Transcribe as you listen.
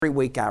Every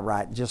week I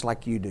write just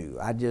like you do.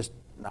 I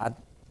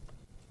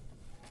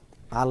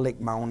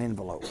lick my own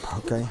envelope,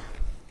 okay?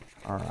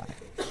 All right.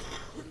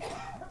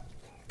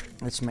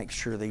 Let's make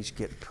sure these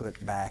get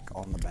put back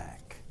on the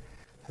back.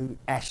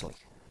 Ashley,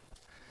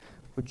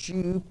 would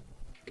you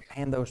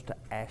hand those to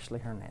Ashley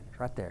Hernandez?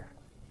 Right there.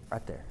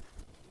 Right there.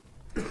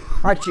 All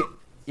right,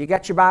 you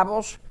got your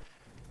Bibles?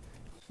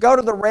 Go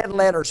to the red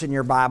letters in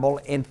your Bible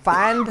and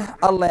find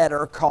a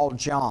letter called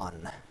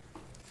John.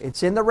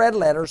 It's in the red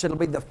letters. It'll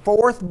be the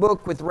fourth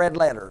book with red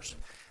letters.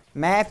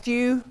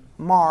 Matthew,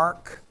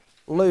 Mark,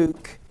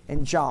 Luke,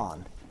 and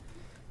John.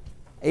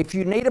 If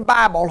you need a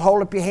Bible,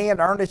 hold up your hand.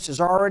 Ernest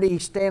is already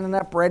standing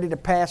up ready to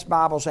pass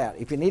Bibles out.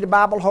 If you need a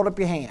Bible, hold up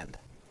your hand.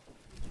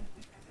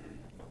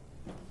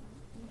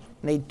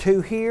 Need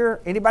two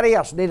here. Anybody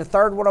else? Need a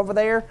third one over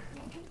there?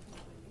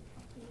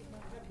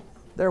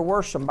 There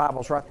were some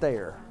Bibles right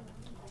there.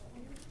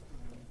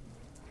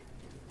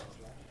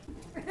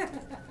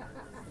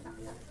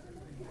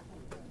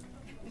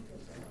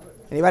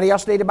 Anybody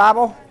else need a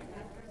Bible?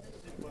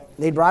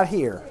 Need right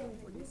here.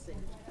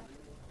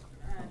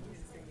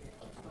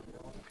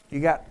 You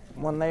got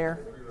one there?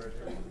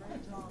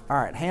 All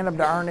right, hand them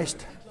to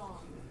Ernest.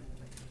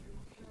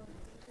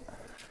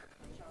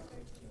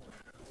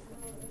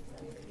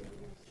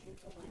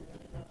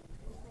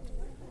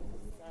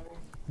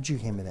 Would you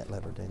hand me that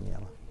letter,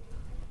 Daniela?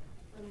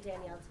 I'm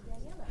Danielle to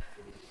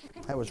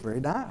Daniela. That was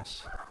very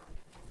nice.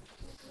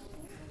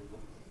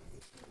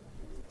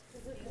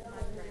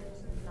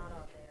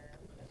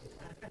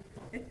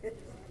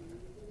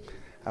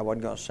 I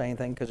wasn't going to say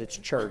anything because it's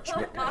church,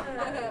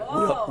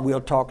 but we'll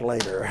talk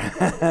later.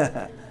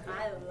 I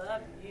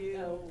love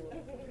you.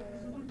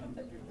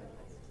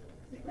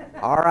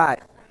 All right.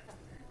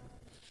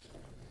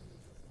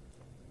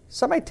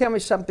 Somebody tell me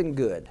something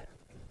good.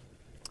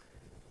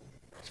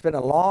 It's been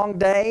a long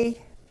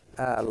day,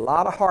 a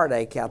lot of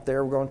heartache out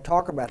there. We're going to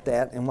talk about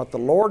that and what the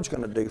Lord's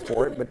going to do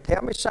for it, but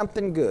tell me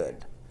something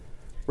good.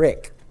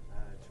 Rick.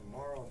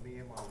 Tomorrow, me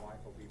and my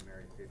wife will be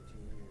married 15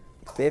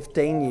 years.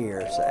 15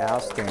 years.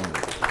 Outstanding.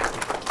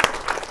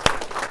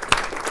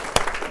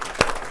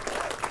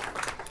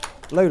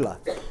 Lula.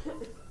 I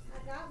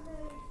got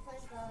moved,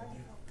 thank God.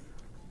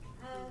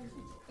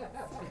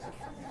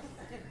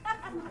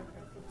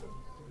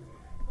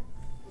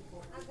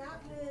 I got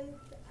moved.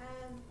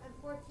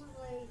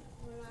 Unfortunately,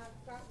 when I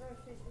got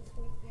groceries this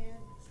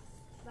weekend,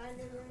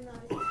 finding room,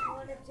 I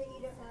wanted to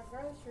eat up my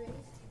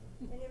groceries.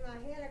 And in my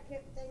head, I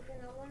kept thinking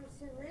I wanted to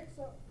send Rex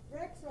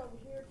over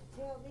here to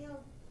tell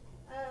them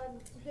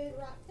to do the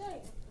right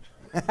thing.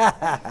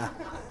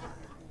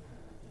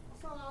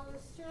 So I was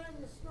sharing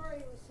the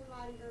story with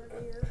somebody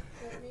earlier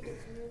that needed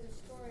to hear the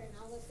story, and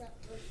I'll let that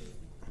person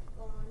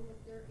go on with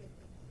their giving.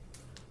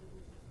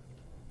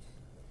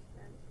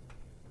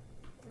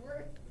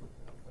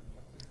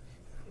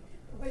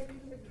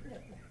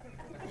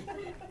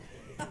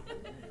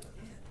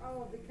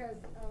 Oh, because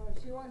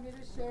she wanted me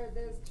to share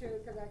this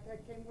too, because I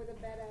came with a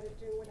bad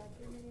attitude when I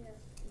came in here.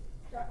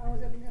 So I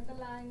was in the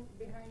line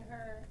behind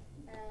her,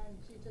 and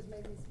she just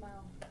made me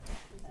smile.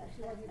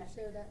 She wanted me to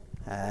share that.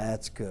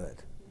 That's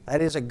good.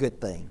 That is a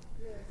good thing.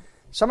 Yes.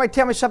 Somebody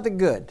tell me something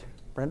good.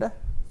 Brenda?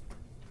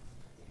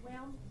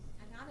 Well,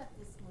 I got up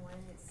this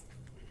morning. It's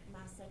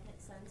my second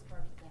son's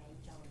birthday,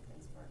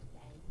 Jonathan's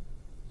birthday.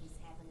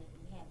 He's having it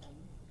in heaven.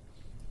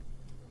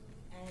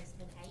 And it's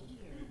been 8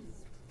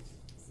 years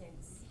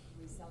since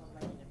we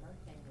celebrated a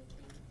birthday with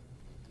him.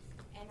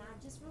 And I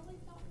just really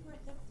thought for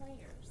the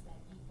prayers that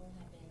people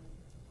have been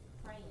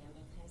praying,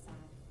 because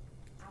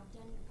I've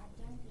done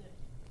good.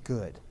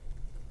 Good.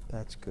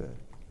 That's good.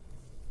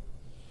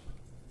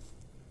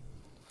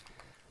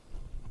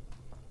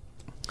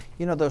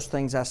 You know those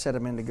things I said a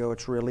minute ago,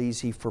 it's real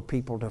easy for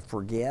people to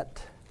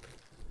forget.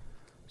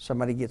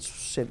 Somebody gets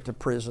sent to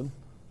prison.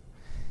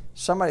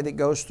 Somebody that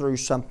goes through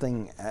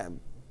something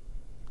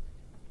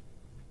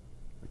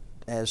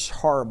as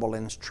horrible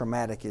and as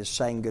traumatic as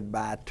saying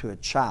goodbye to a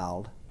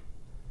child,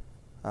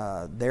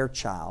 their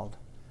child,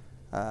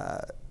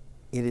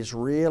 it is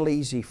real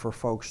easy for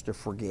folks to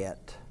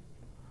forget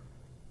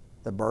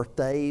the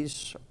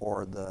birthdays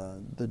or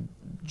the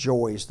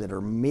joys that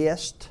are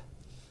missed.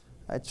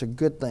 It's a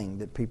good thing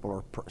that people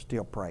are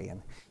still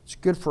praying. It's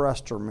good for us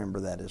to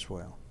remember that as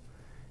well.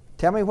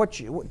 Tell me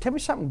tell me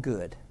something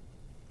good.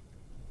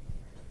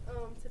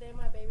 Today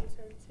my baby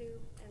turned 2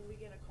 and we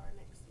get a car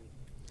next week.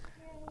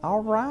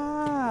 All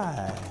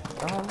right.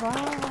 All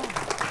right.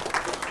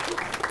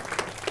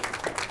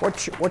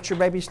 What's your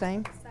baby's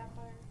name?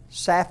 Sapphire.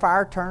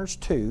 Sapphire turns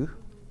 2.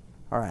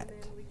 All right.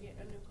 And then we get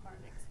a new car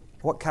next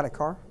week. What kind of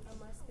car? A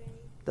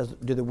Mustang.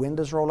 Do the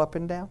windows roll up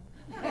and down?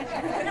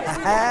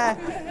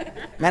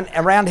 Man,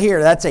 around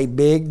here, that's a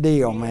big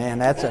deal, man.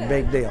 That's a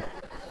big deal.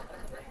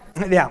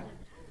 Yeah.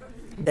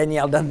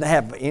 Danielle doesn't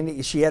have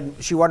any, she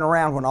wasn't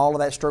around when all of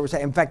that story was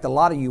happening. In fact, a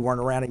lot of you weren't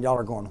around and y'all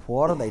are going,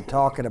 what are they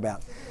talking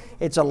about?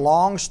 It's a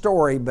long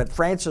story, but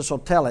Francis will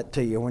tell it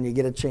to you when you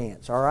get a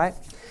chance, all right?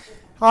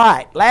 All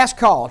right, last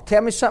call.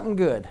 Tell me something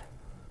good.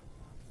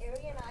 Ari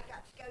and I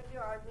got to go to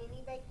our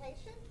mini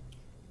vacation,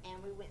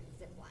 and we went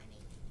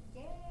ziplining.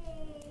 Yay!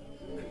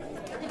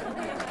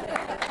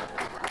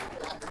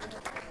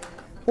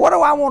 What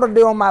do I want to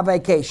do on my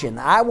vacation?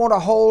 I want to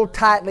hold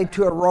tightly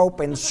to a rope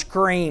and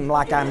scream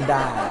like I'm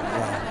dying.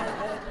 Yeah.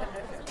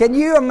 Can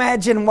you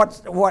imagine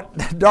what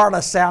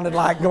Darla sounded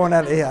like going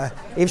out?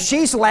 If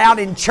she's loud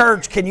in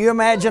church, can you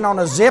imagine on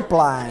a zip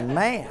line?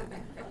 Man.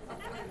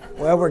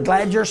 Well, we're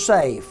glad you're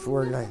safe.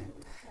 We're glad.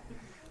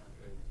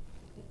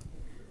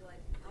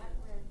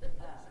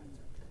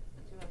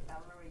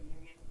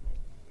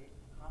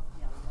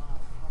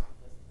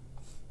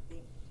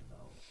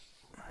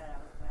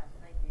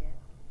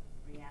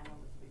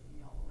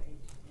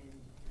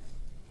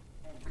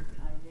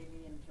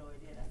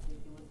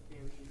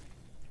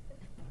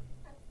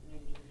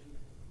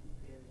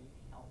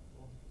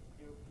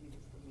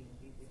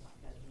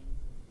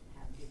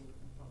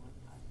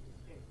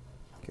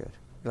 Good.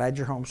 Glad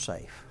you're home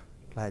safe.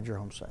 Glad you're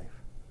home safe.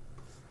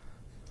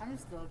 I'm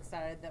just still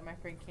excited that my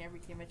friend Cameron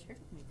came at church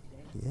with me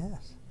today.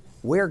 Yes.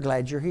 We're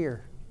glad you're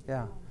here.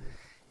 Yeah.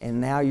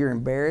 And now you're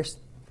embarrassed,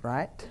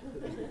 right?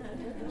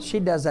 She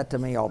does that to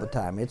me all the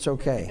time. It's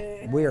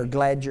okay. We are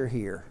glad you're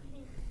here.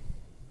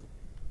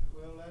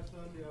 Well, last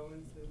Sunday I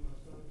went to my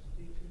son's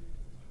teaching,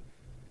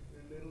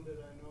 and little did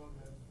I know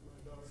that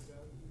my daughter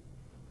got me.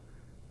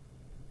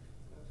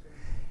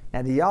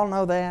 Now, do y'all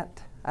know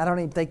that? I don't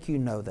even think you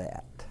know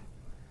that.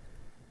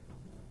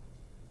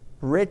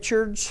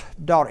 Richard's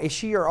daughter, is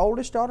she your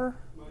oldest daughter?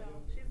 No,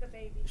 she's the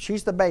baby.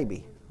 She's the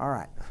baby. All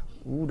right.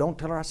 Ooh, don't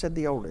tell her I said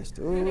the oldest.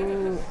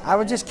 Ooh, I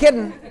was just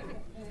kidding.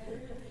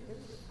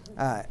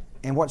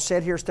 And what's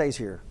said here stays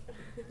here.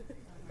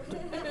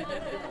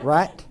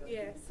 Right?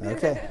 Yes.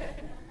 Okay.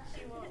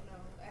 She won't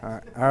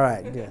know. All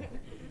right, good.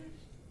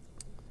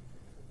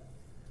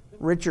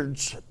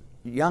 Richard's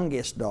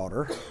youngest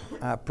daughter,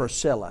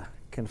 Priscilla,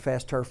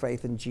 confessed her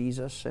faith in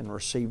Jesus and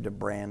received a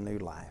brand new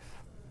life.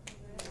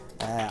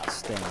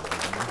 Outstanding.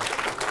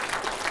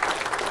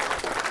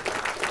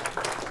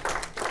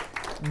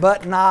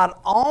 But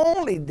not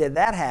only did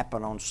that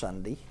happen on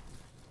Sunday,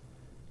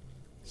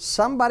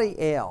 somebody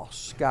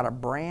else got a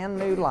brand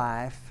new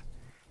life,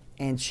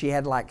 and she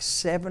had like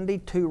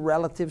 72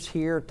 relatives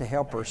here to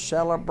help her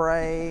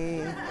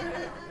celebrate.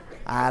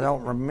 I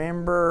don't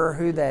remember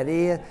who that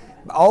is.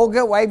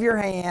 Olga, wave your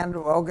hand.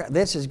 Olga,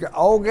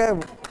 Olga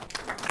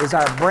is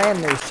our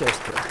brand new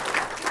sister.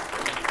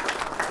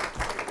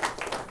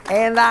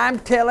 And I'm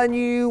telling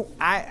you,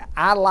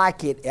 I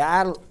like it.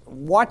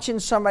 Watching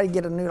somebody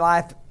get a new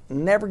life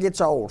never gets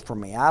old for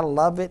me. I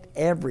love it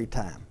every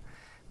time.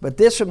 But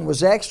this one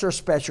was extra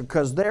special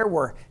because there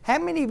were, how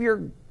many of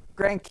your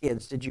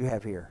grandkids did you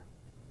have here?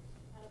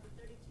 Out of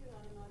the 32, I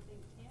don't know, I think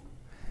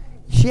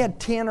 10. She had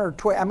 10 or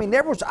 12. I mean,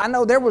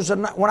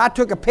 when I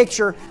took a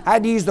picture, I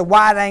had to use the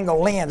wide angle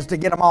lens to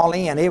get them all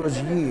in. It was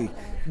huge.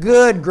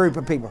 Good group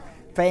of people.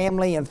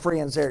 Family and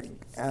friends there.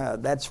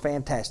 That's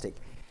fantastic.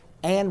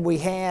 And we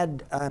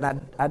had,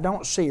 and I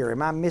don't see her.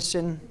 Am I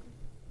missing?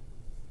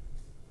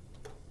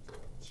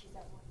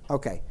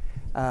 Okay.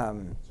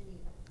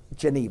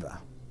 Geneva.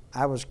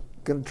 I was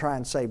going to try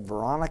and say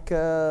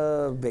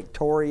Veronica,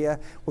 Victoria.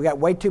 We got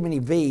way too many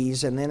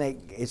V's, and then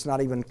it's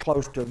not even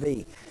close to a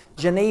V.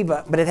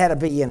 Geneva, but it had a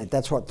V in it.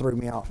 That's what threw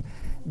me off.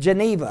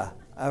 Geneva,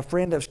 a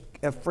friend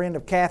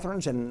of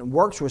Catherine's and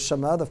works with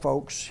some other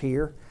folks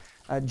here.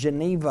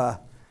 Geneva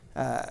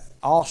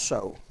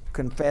also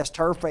confessed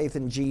her faith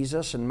in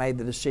Jesus and made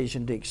the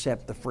decision to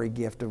accept the free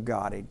gift of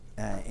God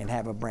and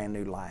have a brand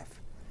new life.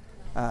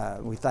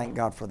 We thank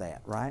God for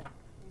that, right?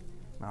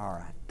 All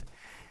right.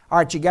 All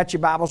right, you got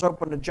your Bibles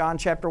open to John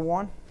chapter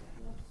 1?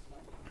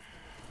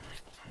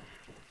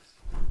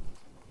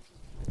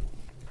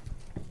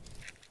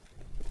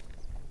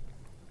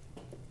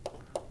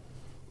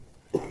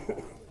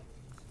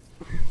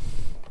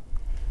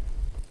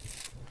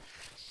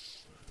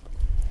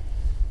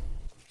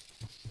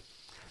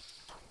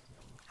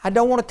 I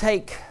don't want to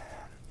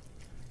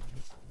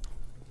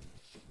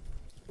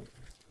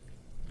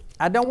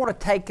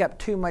take up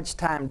too much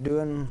time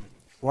doing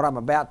what I'm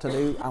about to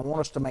do. I want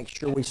us to make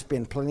sure we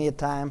spend plenty of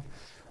time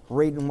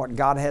reading what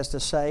God has to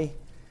say.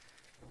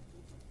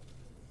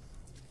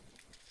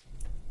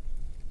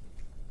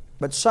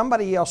 But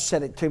somebody else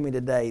said it to me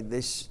today.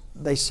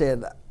 They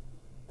said,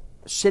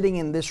 sitting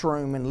in this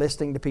room and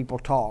listening to people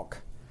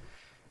talk,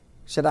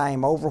 said, I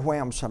am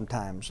overwhelmed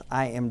sometimes.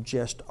 I am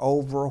just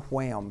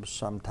overwhelmed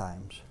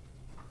sometimes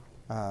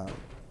of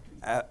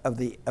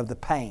the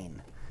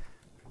pain,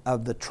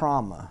 of the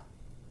trauma,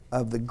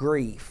 of the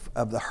grief,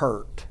 of the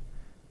hurt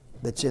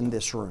that's in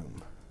this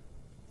room.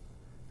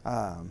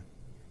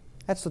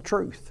 That's the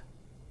truth.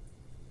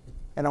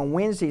 And on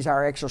Wednesdays,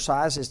 our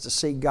exercise is to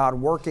see God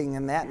working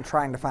in that and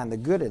trying to find the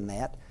good in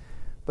that.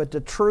 But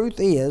the truth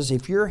is,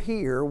 if you're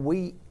here,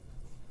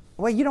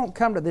 you don't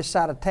come to this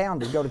side of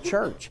town to go to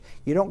church.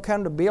 You don't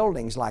come to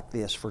buildings like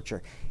this for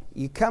church.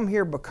 You come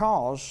here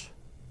because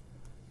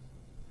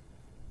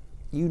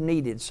you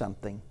needed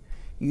something.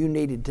 You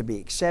needed to be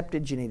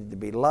accepted. You needed to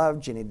be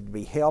loved. You needed to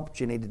be helped.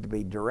 You needed to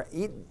be direct.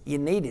 You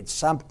needed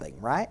something,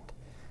 right?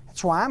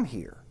 That's why I'm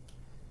here.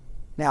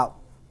 Now,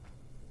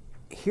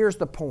 here's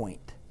the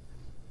point.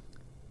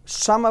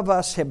 Some of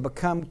us have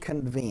become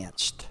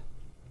convinced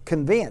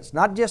Convinced.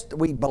 Not just that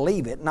we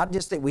believe it, not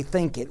just that we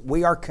think it,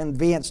 we are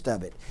convinced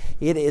of it.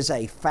 It is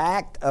a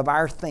fact of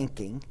our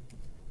thinking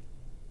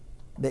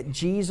that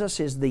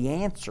Jesus is the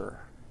answer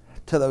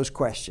to those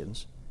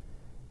questions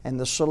and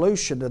the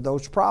solution to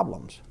those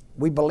problems.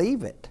 We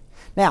believe it.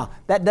 Now,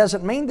 that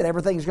doesn't mean that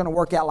everything's going to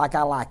work out like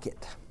I like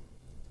it.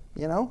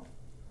 You know?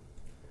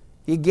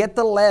 You get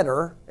the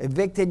letter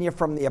evicting you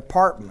from the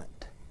apartment.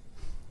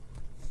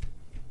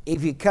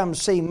 If you come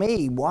see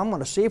me, well, I'm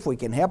going to see if we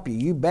can help you.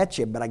 You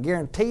betcha. But I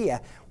guarantee you,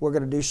 we're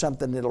going to do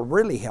something that'll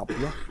really help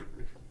you.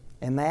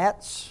 And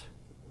that's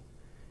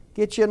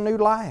get you a new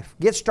life.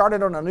 Get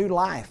started on a new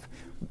life.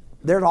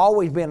 There's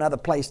always been another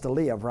place to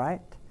live,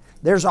 right?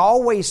 There's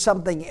always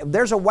something,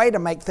 there's a way to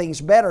make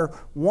things better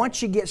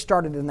once you get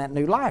started in that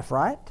new life,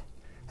 right?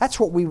 That's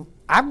what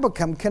I've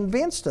become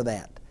convinced of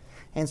that.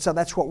 And so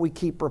that's what we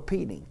keep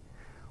repeating.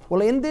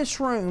 Well, in this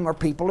room are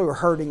people who are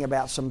hurting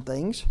about some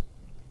things.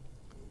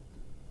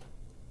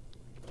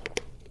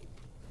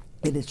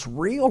 And it's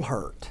real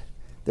hurt.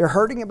 They're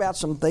hurting about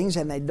some things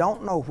and they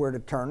don't know where to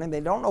turn and they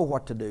don't know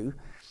what to do.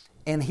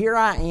 And here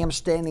I am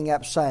standing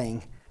up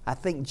saying, I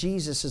think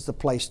Jesus is the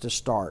place to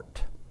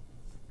start.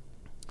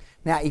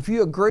 Now, if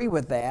you agree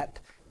with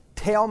that,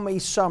 tell me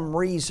some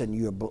reason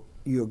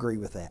you agree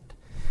with that.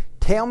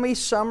 Tell me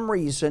some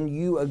reason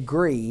you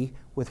agree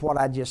with what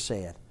I just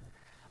said.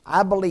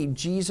 I believe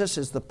Jesus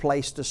is the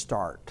place to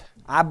start.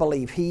 I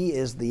believe He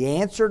is the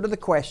answer to the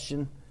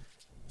question.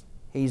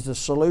 He's the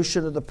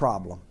solution to the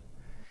problem.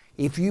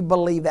 If you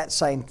believe that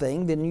same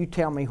thing, then you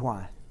tell me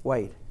why.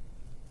 Wade.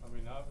 I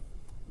mean, I've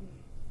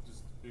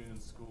just been in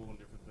school and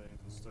different things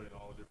and studying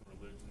all the different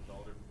religions,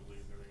 all different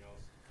beliefs and everything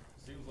else.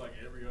 Seems like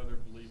every other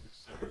belief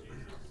except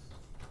Jesus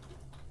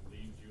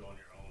leads you on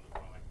your own,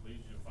 like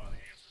leads you to find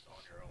the answers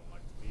on your own.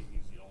 Like to me,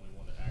 He's the only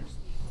one that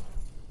actually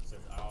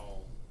says,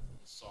 "I'll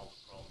solve the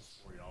problems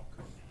for you. I'll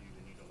come to you,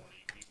 and you don't want to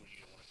even when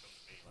you don't want to come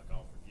to me. Like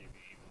I'll forgive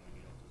you even when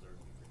you don't deserve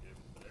to be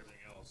forgiven." But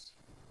everything else,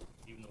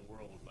 even the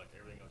world, like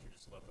everything else, you're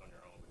just left on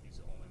your own. But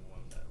He's the only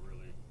one that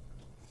really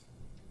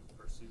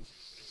pursues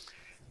you.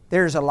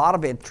 There's a lot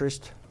of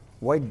interest.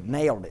 Wade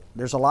nailed it.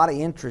 There's a lot of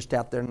interest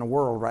out there in the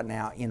world right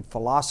now in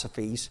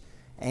philosophies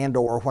and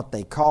or what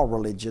they call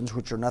religions,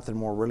 which are nothing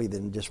more really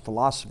than just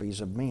philosophies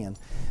of men,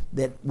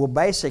 that will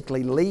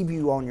basically leave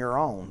you on your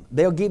own.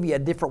 They'll give you a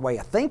different way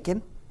of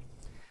thinking.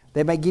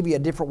 They may give you a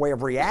different way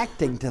of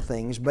reacting to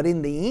things, but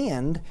in the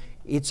end,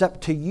 it's up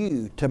to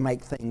you to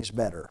make things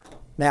better.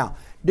 Now,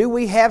 do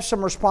we have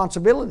some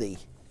responsibility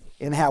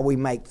in how we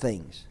make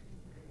things?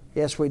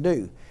 Yes, we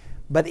do.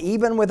 But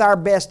even with our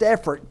best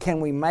effort,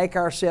 can we make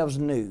ourselves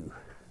new?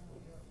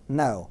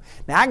 No.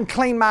 Now, I can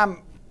clean my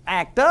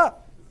act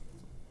up.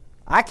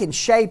 I can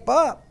shape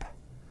up.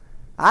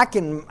 I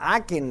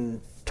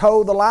can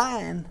toe the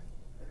line.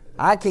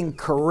 I can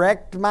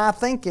correct my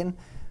thinking,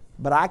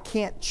 but I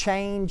can't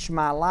change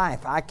my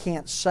life. I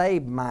can't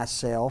save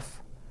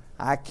myself.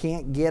 I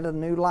can't get a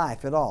new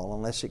life at all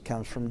unless it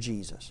comes from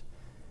Jesus.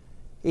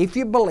 If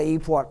you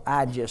believe what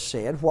I just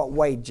said, what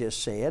Wade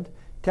just said,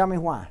 tell me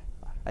why.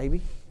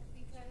 Abby?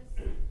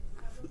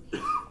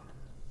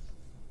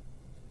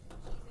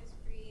 Jesus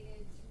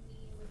created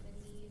me with a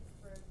need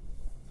to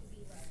be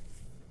loved.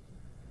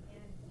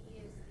 And He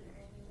is the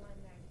only one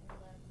that can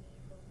love me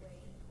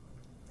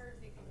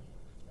perfectly,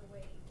 the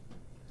way,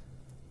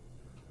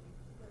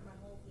 with my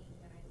whole being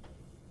that I need.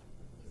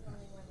 He's the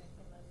only one that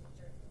can love me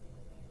perfectly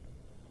the way I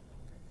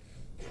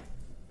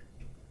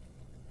need.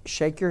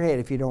 Shake your head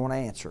if you don't want to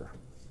answer.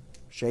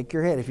 Shake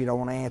your head if you don't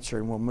want to answer,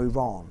 and we'll move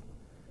on.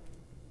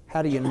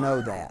 How do you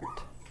know that?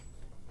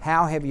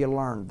 How have you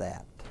learned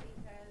that?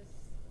 Because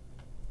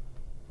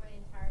my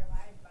entire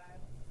life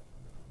I've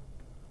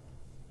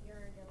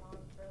yearned and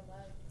longed for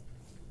love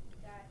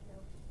that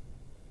no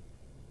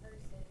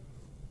person,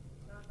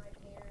 not my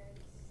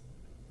parents,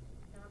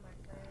 not my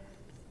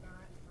friends,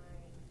 not my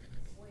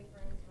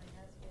boyfriends, my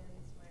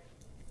husbands,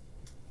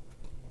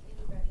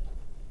 anybody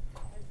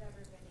has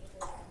ever been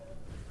able to fill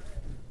my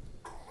heart.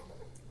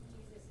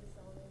 Jesus is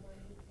the only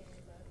one who can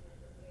love me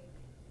the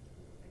way I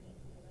need to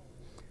be loved.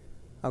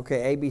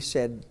 Okay, Abby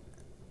said,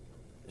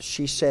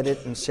 she said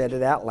it and said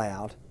it out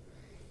loud.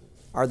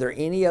 Are there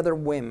any other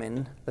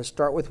women, let's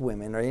start with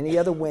women, or any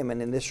other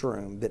women in this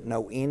room that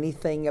know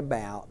anything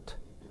about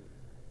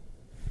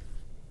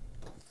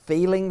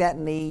feeling that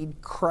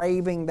need,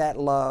 craving that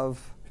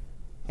love,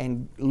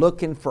 and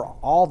looking for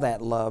all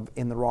that love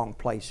in the wrong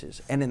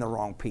places and in the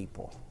wrong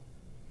people?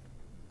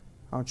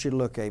 I want you to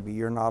look, Abby,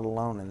 you're not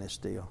alone in this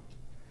deal.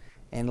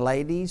 And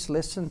ladies,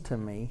 listen to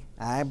me.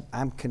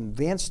 I'm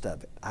convinced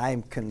of it. I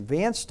am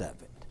convinced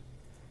of it.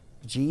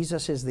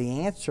 Jesus is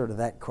the answer to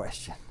that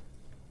question.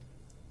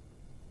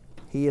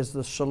 He is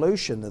the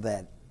solution to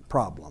that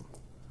problem.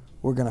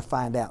 We're going to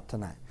find out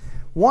tonight.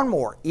 One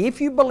more. If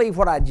you believe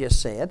what I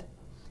just said,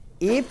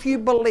 if you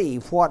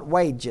believe what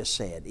Wade just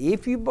said,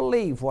 if you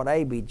believe what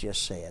Abby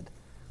just said,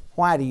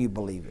 why do you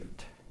believe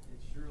it?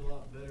 It's sure a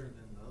lot better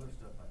than the other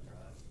stuff I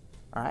tried.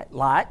 All right,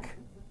 like?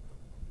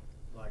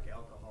 Like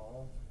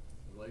alcohol,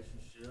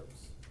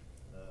 relationships,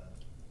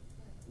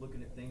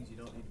 looking at things you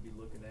don't need to be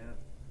looking at,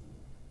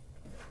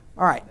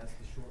 All right. That's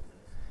the short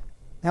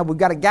list. Now we've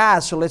got a guy,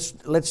 so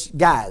let's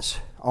guys.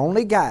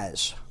 Only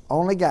guys.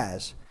 Only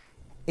guys.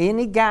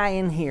 Any guy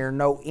in here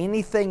know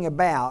anything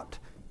about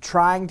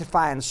trying to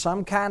find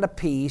some kind of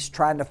peace,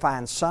 trying to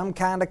find some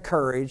kind of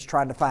courage,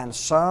 trying to find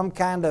some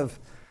kind of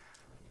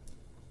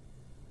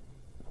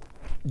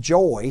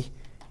joy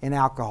in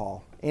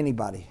alcohol?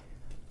 Anybody?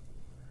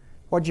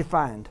 What'd you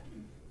find?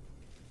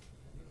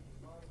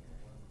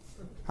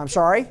 I'm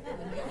sorry?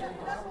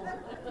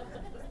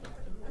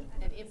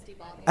 An empty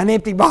bottle. An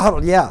empty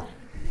bottle, yeah.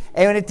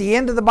 And at the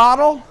end of the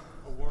bottle?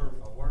 A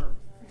worm.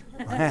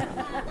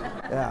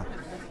 Yeah.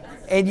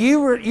 And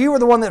you were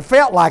the one that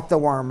felt like the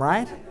worm,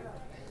 right?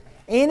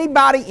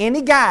 Anybody,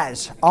 any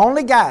guys,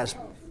 only guys.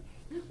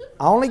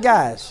 Only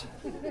guys.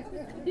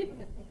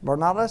 We're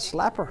not a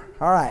slapper.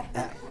 All right.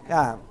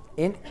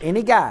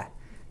 Any guy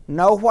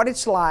know what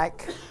it's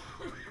like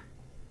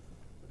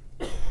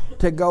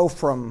to go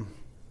from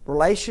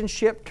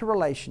relationship to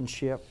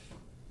relationship,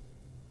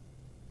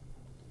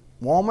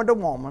 woman to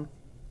woman,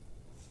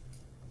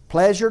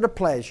 pleasure to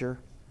pleasure,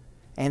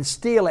 and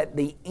still at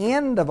the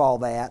end of all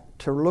that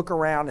to look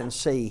around and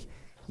see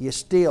you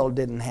still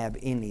didn't have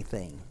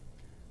anything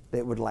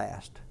that would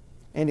last?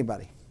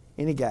 Anybody?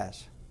 Any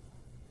guys?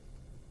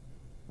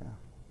 Yeah.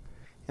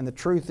 And the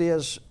truth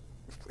is,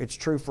 it's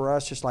true for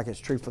us just like it's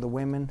true for the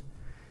women.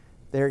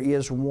 There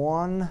is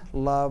one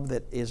love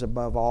that is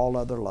above all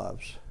other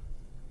loves.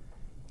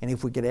 And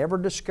if we could ever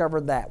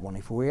discover that one,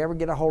 if we ever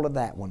get a hold of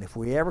that one, if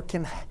we ever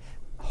can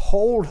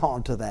hold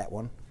on to that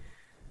one,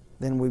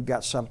 then we've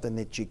got something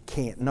that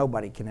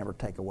nobody can ever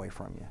take away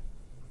from you.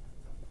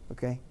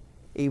 Okay?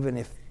 Even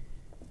if,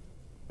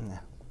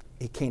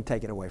 he can't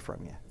take it away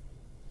from you.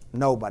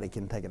 Nobody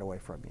can take it away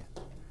from you.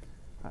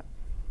 Right.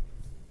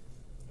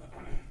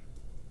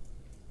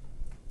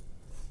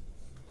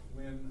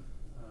 When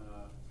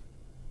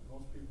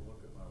most people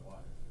look at my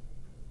wife,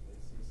 they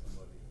see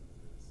somebody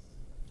that's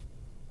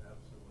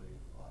absolutely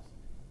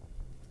awesome.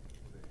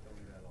 They tell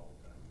me that all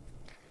the time.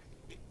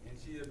 And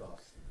she is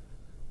awesome.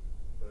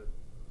 But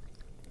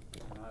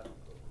I'm not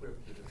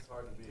equipped that it's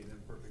hard to be an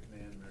imperfect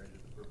man married to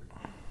the perfect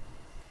woman.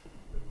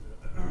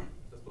 But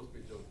that's supposed to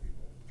be a joke,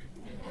 people.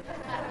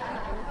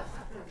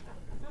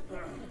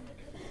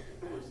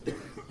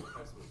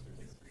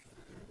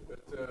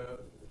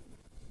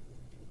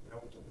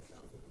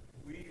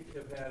 We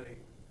have had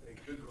a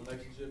good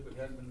relationship. It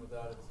hasn't been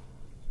without its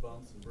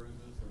bumps and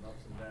bruises and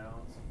ups and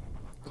downs.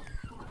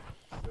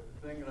 But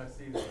the thing that I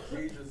see that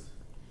Jesus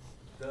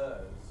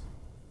does,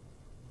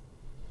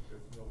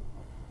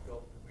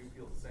 we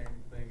feel the same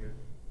thing that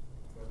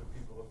other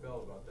people have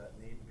felt about that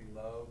need to be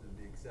loved and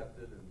be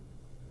accepted. And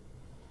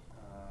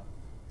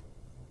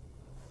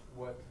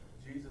what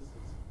Jesus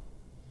has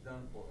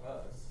done for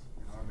us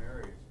in our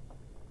marriage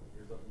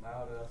is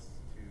allowed us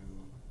to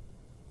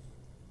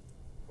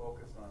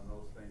focus on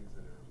those things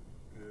that are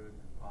good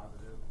and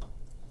positive,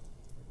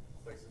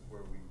 places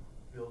where we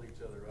build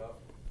each other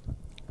up,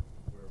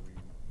 where we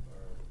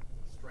are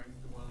strength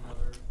to one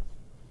another,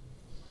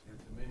 and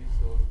to diminish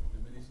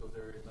those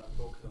areas, not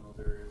focus on those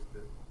areas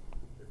that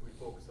if we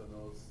focus on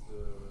those, we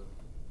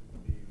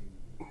can be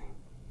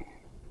in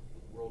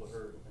a world of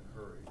hurt and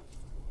hurry.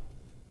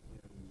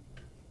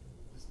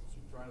 Just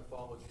trying to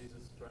follow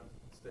Jesus, trying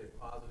to stay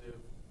positive,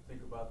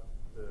 think about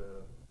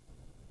the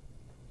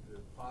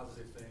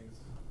positive things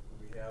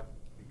we have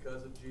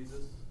because of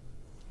Jesus.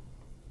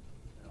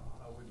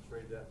 I wouldn't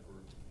trade that for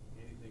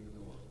anything in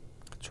the world.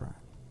 That's right.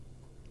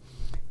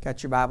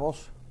 Got your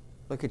Bibles?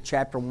 Look at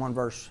chapter 1,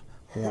 verse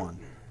 1.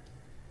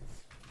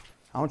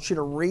 I want you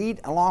to read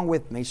along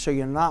with me so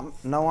you know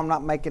I'm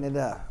not making it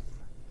up.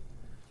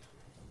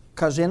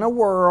 Because in a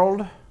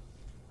world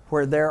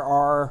where there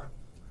are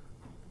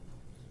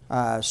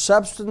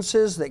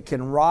substances that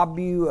can rob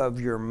you of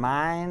your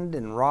mind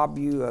and rob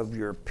you of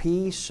your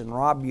peace and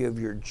rob you of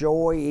your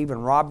joy,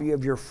 even rob you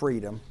of your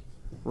freedom,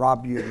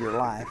 rob you of your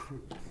life.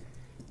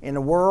 In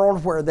a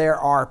world where there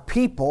are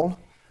people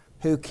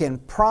who can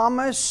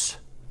promise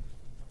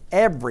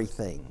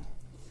everything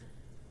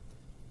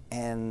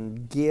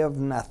and give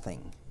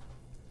nothing.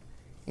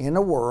 In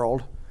a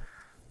world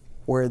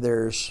where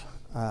there's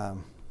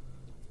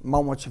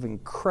moments of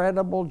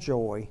incredible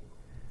joy,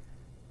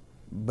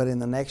 but in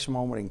the next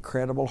moment,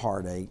 incredible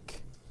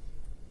heartache.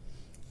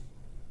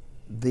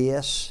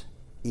 This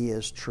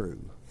is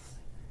true.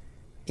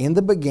 In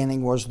the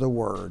beginning was the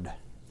Word.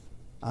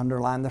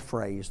 Underline the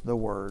phrase, the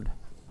Word.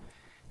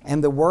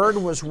 And the Word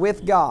was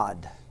with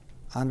God.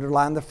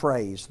 Underline the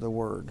phrase, the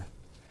Word.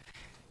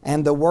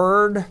 And the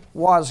Word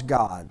was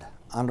God.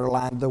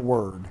 Underline the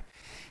Word.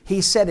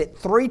 He said it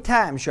 3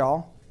 times,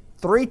 y'all.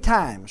 3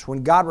 times.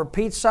 When God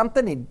repeats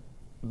something, He's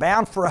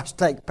bound for us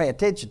to pay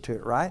attention to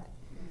it, right?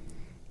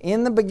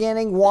 In the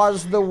beginning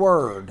was the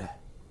Word.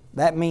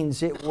 That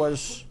means it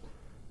was,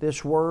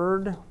 this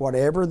Word,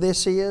 whatever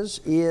this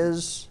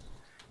is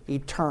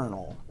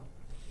eternal.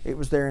 It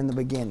was there in the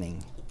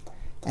beginning.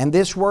 And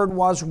this Word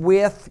was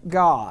with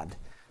God.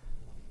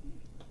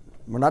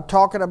 We're not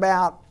talking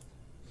about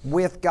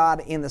with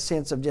God in the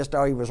sense of just,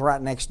 He was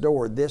right next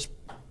door. This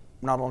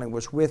not only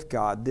was with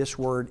God, this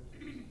Word,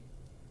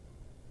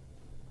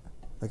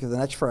 look at the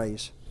next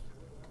phrase,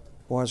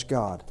 was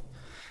God.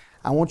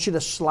 I want you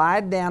to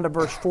slide down to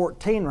verse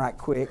 14 right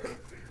quick,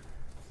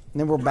 and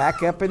then we'll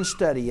back up and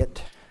study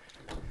it.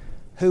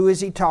 Who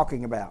is he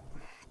talking about?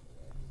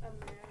 A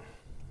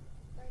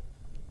man.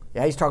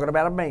 Yeah, he's talking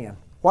about a man.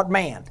 What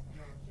man?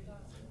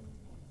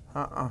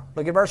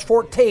 Look at verse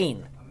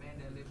 14.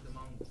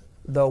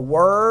 The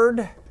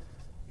Word.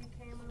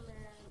 Became a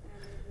man and lived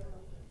among us.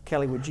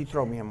 Kelly, would you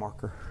throw me a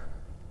marker?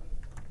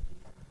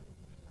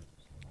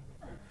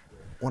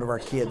 One of our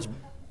kids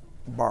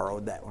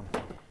borrowed that one.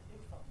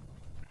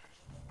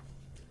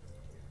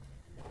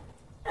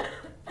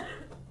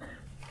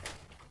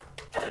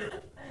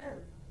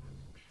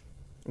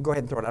 Go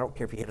ahead and throw it. I don't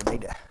care if you hit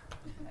Anita.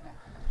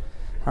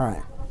 All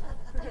right.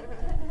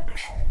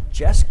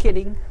 Just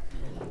kidding.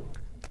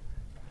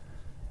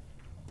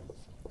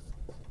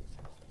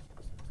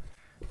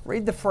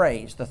 Read the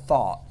phrase, the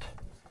thought,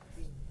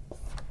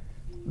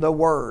 the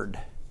word.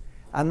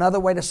 Another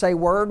way to say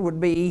word would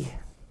be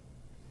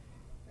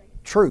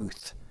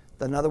truth.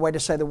 Another way to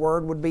say the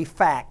word would be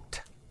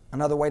fact.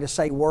 Another way to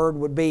say word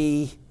would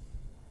be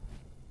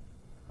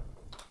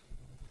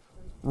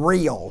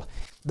real.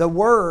 The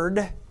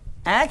word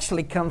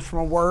actually comes from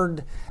a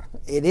word,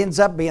 it ends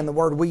up being the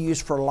word we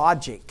use for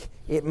logic.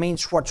 It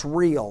means what's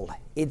real.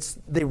 It's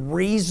the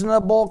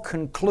reasonable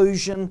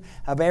conclusion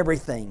of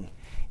everything.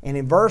 And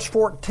in verse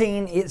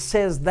 14 it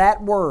says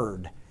that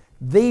word,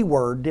 the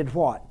Word, did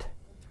what?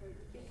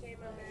 Became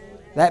a man.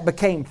 That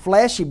became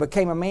flesh. He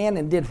became a man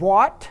and did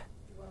what?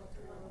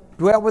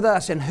 Dwelt with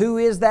us. And who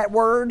is that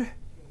Word?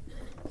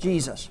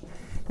 Jesus.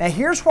 Now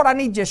here's what I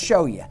need to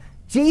show you.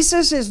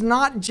 Jesus is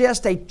not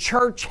just a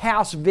church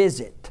house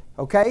visit,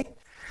 okay?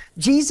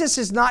 Jesus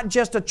is not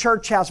just a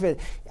church house visit.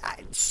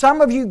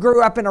 Some of you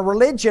grew up in a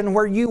religion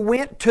where you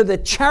went to the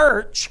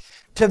church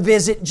to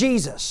visit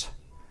Jesus.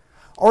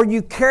 Or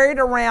you carried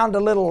around a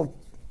little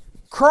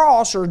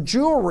cross or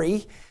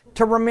jewelry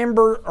to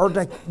remember or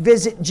to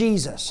visit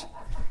Jesus.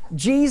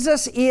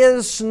 Jesus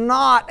is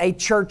not a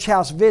church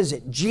house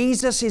visit.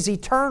 Jesus is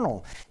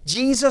eternal.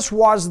 Jesus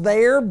was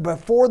there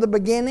before the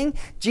beginning.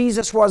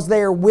 Jesus was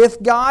there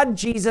with God.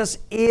 Jesus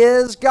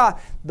is God.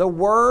 The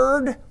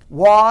Word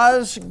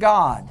was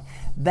God.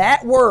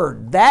 That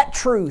Word, that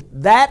truth,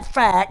 that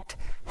fact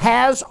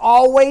has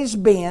always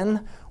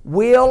been,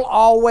 will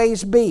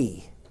always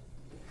be.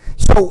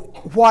 So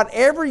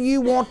whatever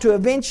you want to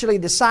eventually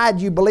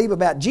decide you believe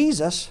about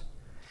Jesus,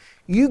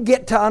 you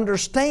get to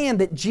understand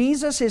that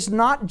Jesus is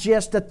not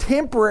just a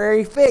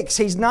temporary fix.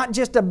 He's not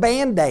just a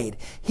Band-Aid.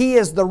 He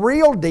is the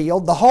real deal,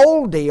 the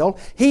whole deal.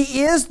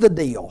 He is the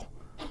deal.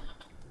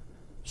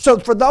 So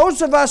for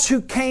those of us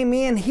who came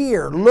in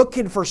here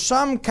looking for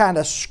some kind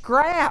of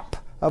scrap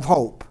of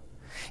hope,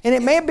 and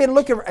it may have been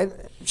looking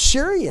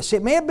serious.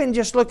 It may have been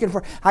just looking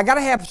for, I got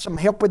to have some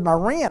help with my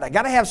rent. I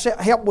got to have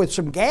help with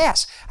some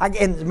gas.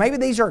 And maybe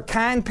these are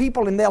kind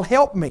people and they'll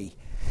help me.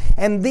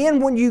 And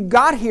then when you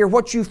got here,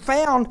 what you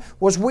found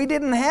was we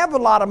didn't have a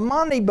lot of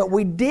money, but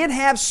we did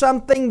have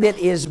something that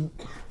is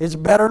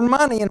better than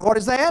money. And what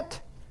is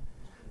that?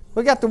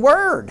 We got the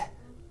Word.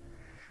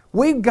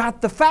 We've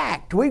got the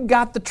fact. We've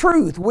got the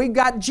truth. We've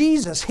got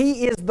Jesus.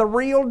 He is the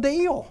real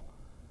deal.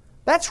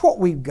 That's what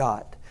we've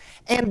got.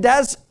 And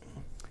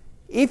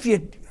if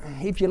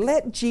you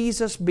let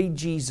Jesus be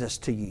Jesus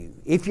to you,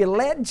 if you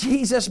let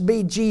Jesus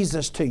be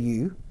Jesus to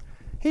you,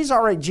 He's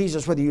already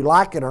Jesus whether you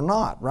like it or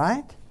not,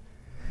 right?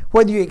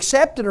 Whether you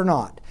accept it or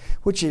not,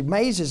 which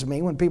amazes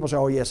me when people say,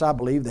 oh yes, I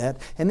believe that,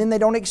 and then they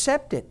don't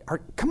accept it.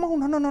 Come on,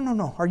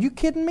 no. Are you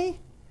kidding me?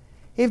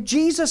 If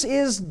Jesus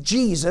is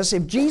Jesus,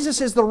 if Jesus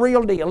is the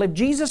real deal, if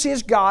Jesus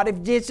is God,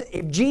 if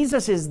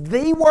Jesus is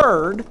the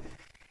Word,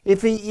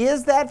 if He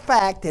is that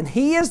fact, and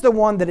He is the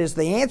one that is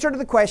the answer to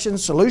the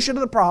questions, solution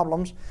to the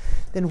problems,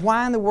 then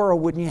why in the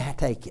world wouldn't you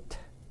take it?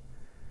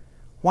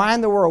 Why in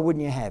the world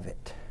wouldn't you have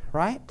it?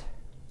 Right?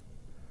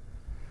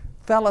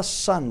 Fella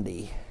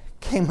Sunday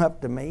came up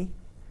to me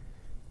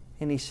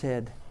and he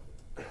said,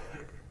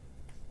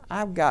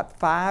 I've got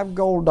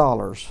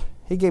 $5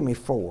 He gave me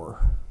 4.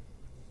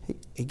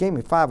 He gave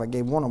me 5. I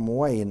gave one of them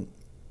away and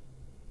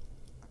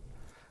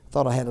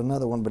thought I had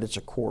another one, but it's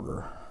a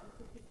quarter.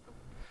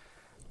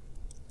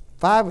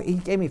 He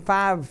gave me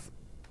 5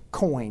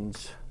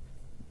 coins,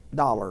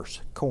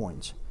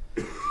 coins.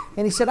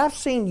 And he said, I've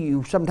seen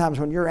you sometimes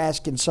when you're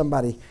asking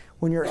somebody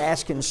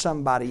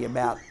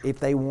about if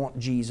they want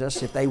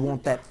Jesus, if they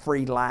want that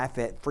free life,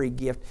 that free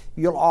gift,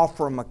 you'll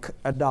offer them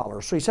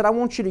 $1. So he said, I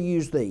want you to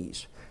use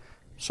these.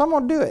 So I'm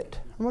going to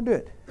do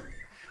it.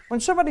 When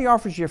somebody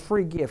offers you a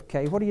free gift,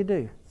 Kay, what do you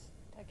do?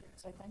 Take it and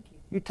say thank you.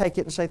 You take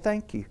it and say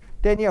thank you.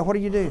 Danielle, what do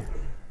you do?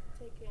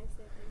 Take it and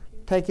say thank you.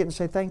 Take it and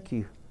say thank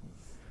you.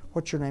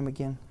 What's your name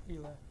again?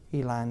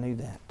 Eli. I knew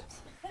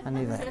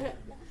that.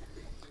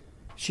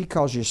 She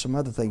calls you some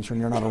other things when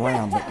you're not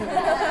around, but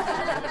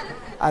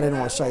I didn't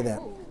want to say that.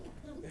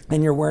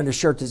 And you're wearing a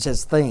shirt that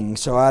says thing,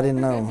 so I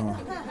didn't know.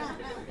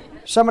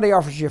 Somebody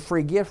offers you a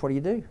free gift, what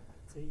do?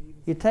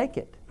 You take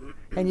it.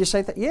 And you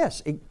say,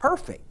 yes,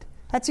 perfect.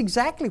 That's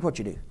exactly what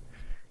you do.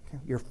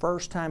 Your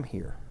first time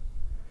here.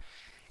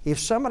 If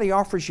somebody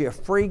offers you a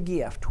free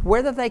gift,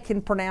 whether they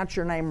can pronounce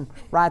your name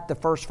right the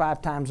first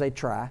 5 times they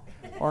try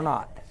or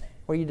not,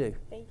 what do you do?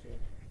 Thank you.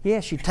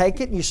 Yes, you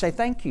take it and you say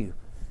thank you.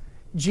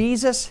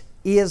 Jesus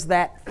is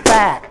that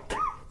fact.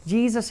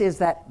 Jesus is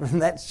that.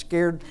 That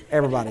scared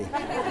everybody.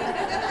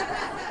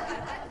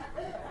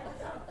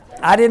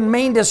 I didn't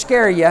mean to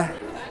scare you,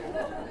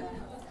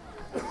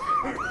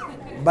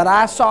 but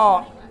I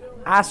saw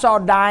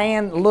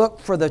Diane look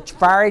for the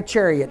fiery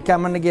chariot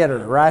coming to get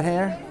her right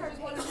here.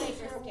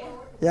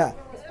 Yeah.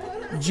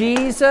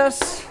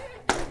 Jesus,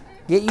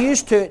 get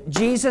used to it.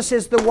 Jesus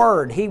is the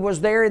Word. He was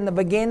there in the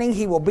beginning.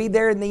 He will be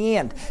there in the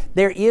end.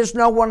 There is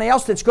no one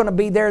else that's going to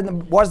be there,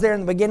 was there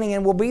in the beginning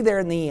and will be there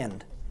in the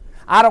end.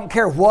 I don't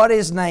care what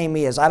his name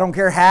is. I don't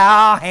care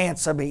how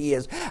handsome he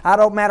is. I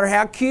don't matter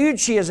how cute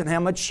she is and how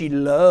much she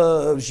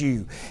loves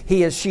you.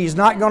 She's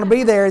not going to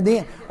be there in the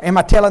end. Am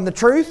I telling the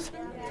truth?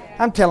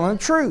 I'm telling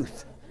the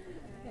truth.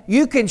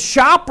 You can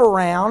shop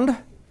around.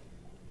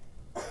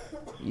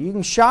 You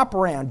can shop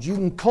around. You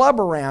can club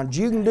around.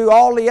 You can do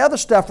all the other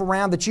stuff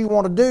around that you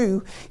want to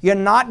do. You're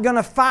not going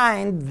to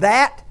find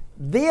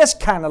this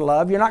kind of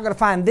love. You're not going to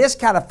find this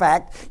kind of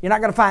fact. You're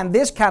not going to find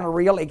this kind of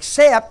real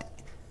except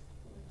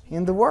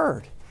in the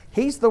Word.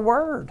 He's the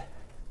Word.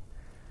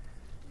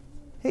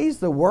 He's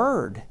the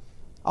Word.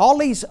 All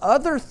these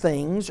other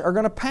things are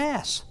going to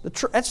pass.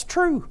 That's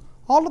true.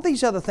 All of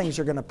these other things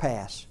are going to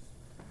pass.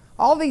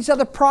 All these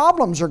other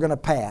problems are going to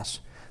pass.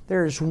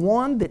 There's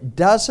one that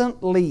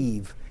doesn't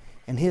leave,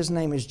 and His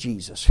name is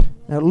Jesus.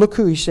 Now look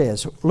who He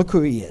says. Look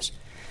who He is.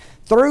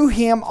 Through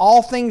Him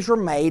all things were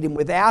made, and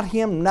without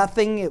Him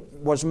nothing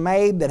was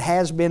made that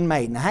has been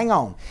made. Now hang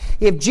on.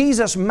 If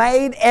Jesus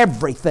made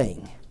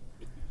everything,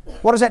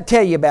 what does that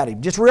tell you about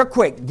Him? Just real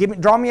quick,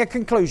 draw me a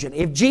conclusion.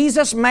 If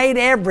Jesus made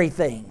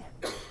everything,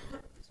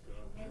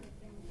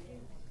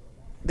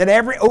 then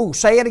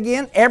say it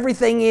again.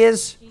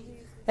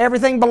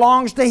 Everything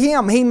belongs to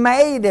Him. He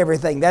made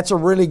everything. That's a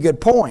really good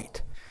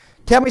point.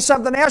 Tell me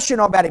something else you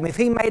know about Him. If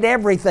He made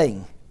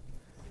everything,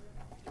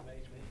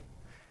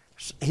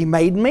 He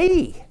made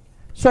me.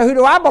 So who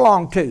do I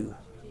belong to?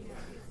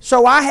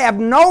 So I have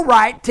no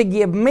right to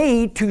give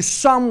me to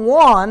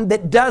someone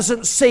that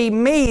doesn't see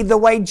me the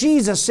way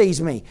Jesus sees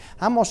me.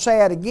 I'm going to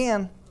say it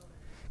again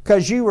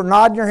because you were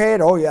nodding your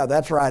head. Oh yeah,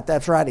 that's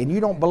right, and you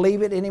don't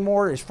believe it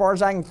anymore as far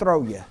as I can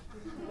throw you.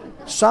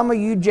 Some of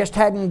you just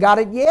hadn't got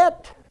it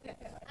yet.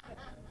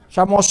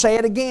 So I'm going to say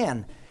it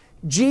again.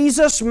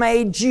 Jesus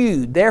made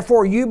you,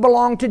 therefore you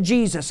belong to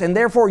Jesus, and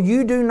therefore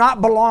you do not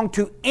belong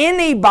to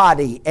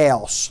anybody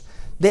else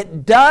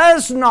that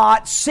does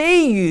not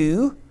see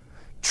you,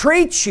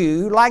 treat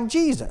you like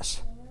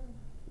Jesus.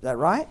 Is that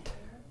right?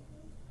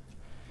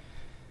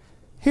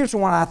 Here's the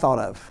one I thought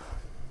of.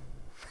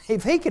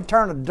 If He could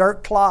turn a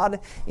dirt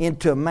clod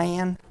into a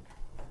man,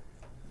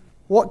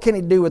 what can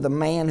He do with a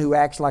man who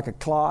acts like a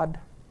clod?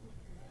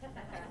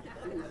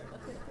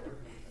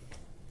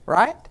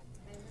 Right?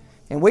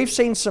 And we've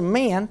seen some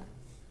men.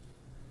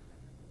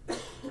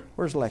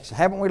 Where's Lexus?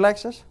 Haven't we,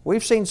 Lexus?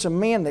 We've seen some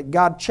men that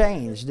God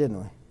changed, didn't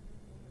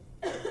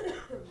we?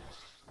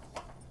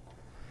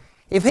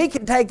 If He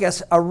could take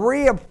a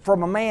rib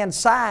from a man's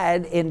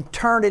side and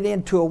turn it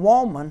into a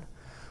woman,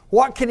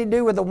 what can He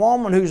do with a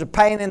woman who's a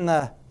pain in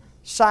the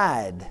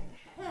side?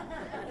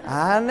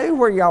 I knew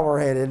where y'all were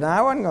headed, and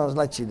I wasn't going to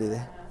let you do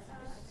that.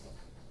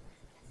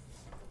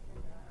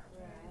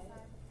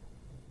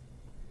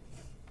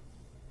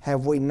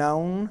 Have we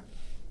known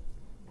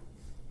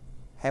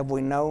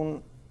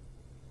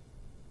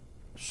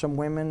some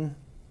women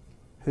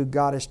who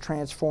God has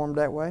transformed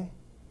that way?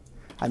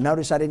 I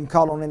noticed I didn't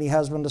call on any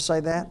husband to say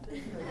that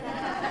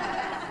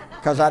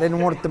because I didn't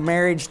want the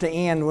marriage to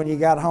end when you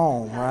got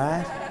home,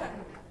 right?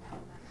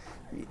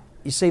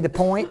 You see the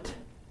point?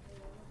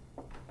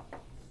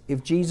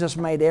 If Jesus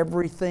made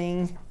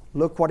everything,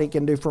 look what He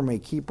can do for me.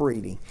 Keep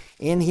reading.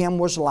 In Him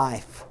was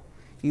life.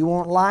 You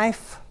want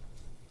life?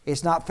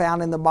 It's not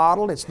found in the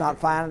bottle. It's not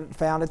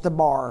found at the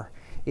bar.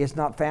 It's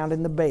not found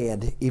in the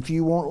bed. If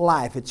you want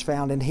life, it's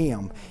found in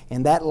Him.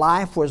 And that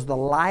life was the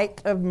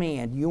light of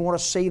men. You want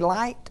to see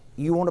light?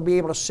 You want to be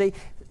able to see?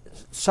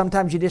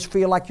 Sometimes you just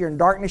feel like you're in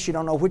darkness. You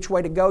don't know which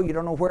way to go. You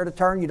don't know where to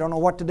turn. You don't know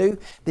what to do.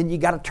 Then you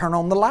got to turn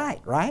on the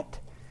light, right?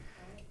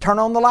 Turn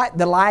on the light.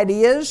 The light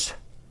is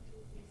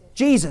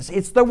Jesus.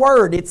 It's the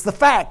Word. It's the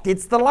fact.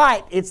 It's the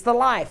light. It's the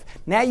life.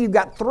 Now you've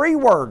got three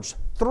words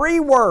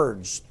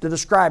to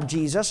describe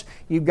Jesus.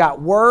 You've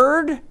got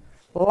Word,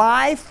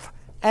 life,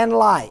 and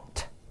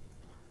light.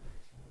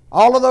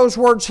 All of those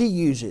words He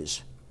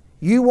uses.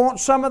 You want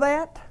some of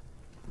that?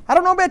 I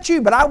don't know about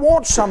you, but I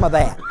want some of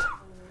that.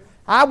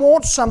 I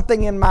want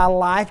something in my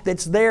life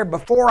that's there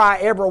before I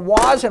ever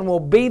was and will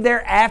be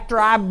there after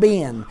I've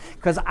been.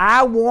 Because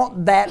I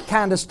want that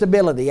kind of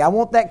stability. I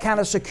want that kind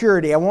of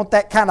security. I want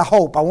that kind of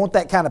hope. I want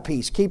that kind of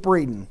peace. Keep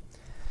reading.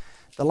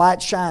 The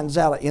light shines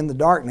out in the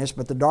darkness,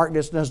 but the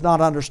darkness does not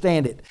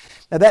understand it.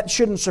 Now that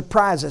shouldn't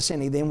surprise us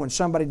any then when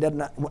somebody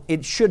doesn't,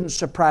 it shouldn't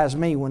surprise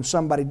me when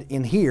somebody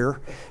in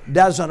here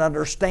doesn't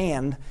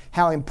understand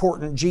how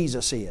important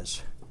Jesus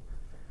is.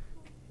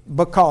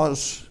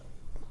 Because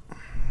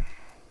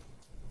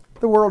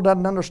the world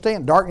doesn't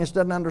understand. Darkness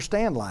doesn't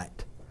understand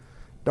light.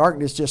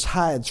 Darkness just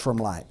hides from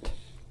light.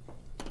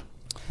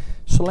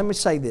 So let me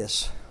say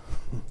this,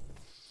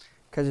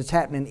 because it's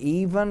happening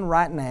even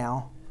right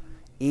now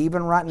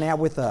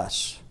with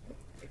us.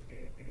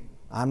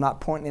 I'm not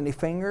pointing any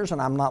fingers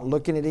and I'm not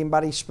looking at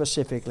anybody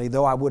specifically,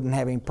 though I wouldn't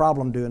have any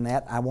problem doing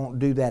that. I won't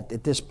do that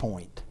at this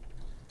point.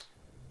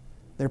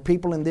 There are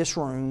people in this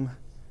room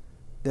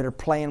that are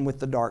playing with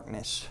the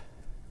darkness.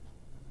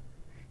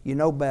 You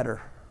know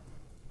better.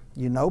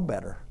 You know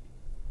better.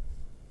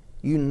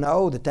 You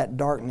know that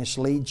darkness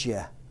leads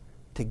you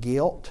to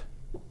guilt.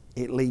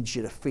 It leads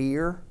you to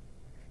fear.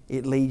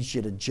 It leads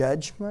you to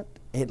judgment.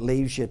 It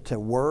leads you to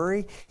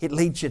worry. It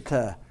leads you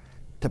to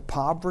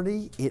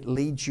poverty. It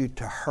leads you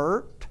to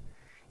hurt.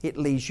 It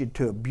leads you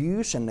to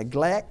abuse and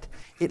neglect.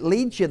 It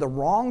leads you the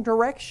wrong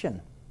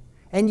direction.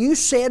 And you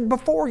said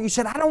before, you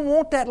said, I don't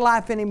want that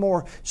life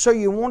anymore. So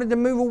you wanted to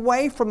move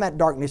away from that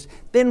darkness.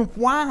 Then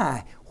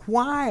why?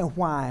 Why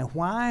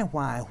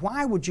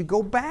would you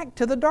go back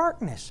to the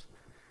darkness?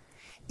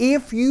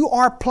 If you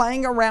are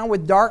playing around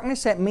with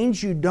darkness, that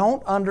means you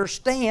don't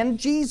understand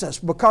Jesus,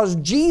 because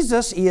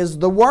Jesus is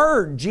the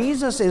Word.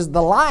 Jesus is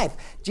the life.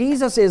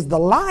 Jesus is the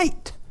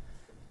light.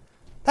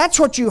 That's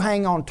what you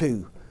hang on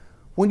to.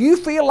 When you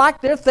feel like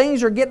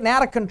things are getting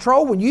out of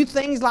control, when you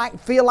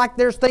feel like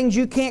there's things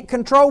you can't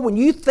control, when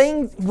you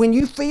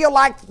feel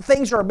like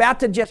things are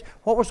about to just,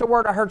 what was the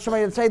word I heard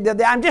somebody say the other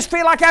day? I just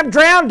feel like I'm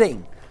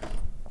drowning.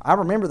 I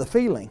remember the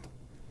feeling.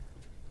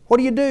 What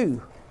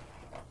do?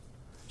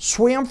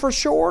 Swim for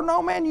shore?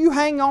 No, man, you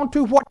hang on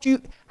to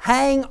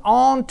hang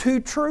on to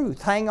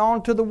truth, hang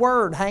on to the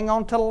Word, hang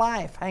on to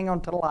life, hang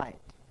on to light.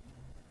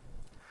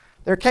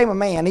 There came a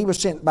man, he was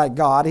sent by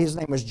God, his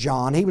name was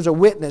John. He was a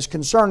witness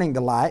concerning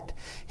the light.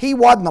 He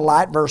wasn't the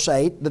light, verse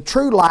 8. The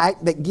true light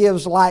that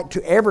gives light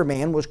to every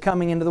man was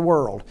coming into the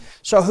world.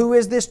 So who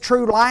is this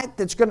true light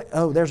that's going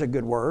to, there's a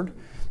good word.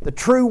 The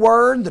true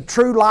Word, the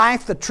true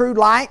life, the true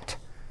light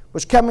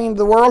was coming into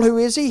the world. Who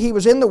is He? He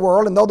was in the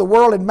world, and though the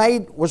world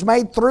was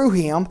made through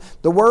Him,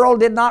 the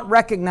world did not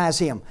recognize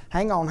Him.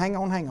 Hang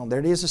on. There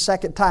it is a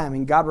second time,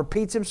 and God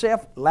repeats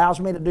Himself, allows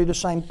me to do the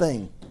same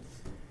thing.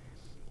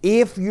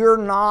 If you're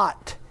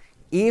not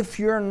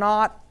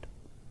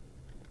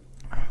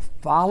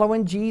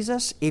following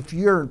Jesus, if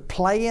you're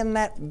playing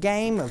that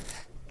game of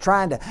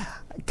trying to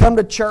come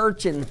to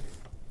church and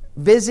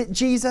visit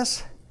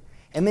Jesus,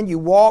 and then you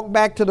walk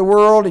back to the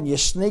world and you're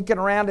sneaking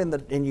around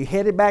and you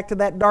headed back to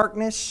that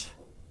darkness,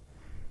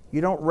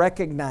 you don't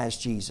recognize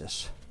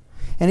Jesus.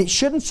 And it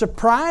shouldn't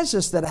surprise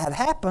us that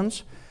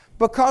happens,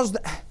 because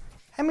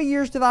how many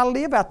years did I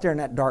live out there in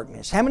that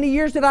darkness? How many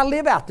years did I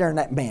live out there in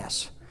that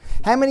mess?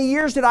 How many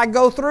years did I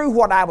go through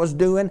what I was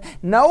doing,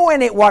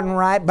 knowing it wasn't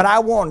right, but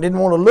didn't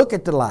want to look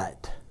at the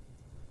light?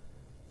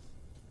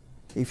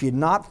 If you're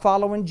not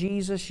following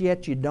Jesus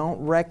yet, you don't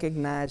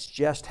recognize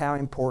just how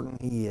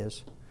important He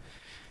is.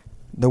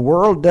 The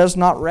world does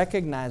not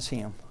recognize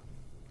Him.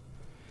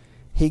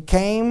 He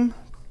came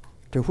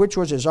to which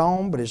was His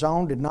own, but His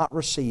own did not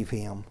receive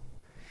Him.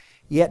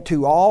 Yet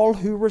to all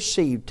who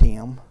received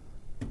Him,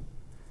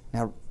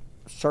 now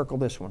circle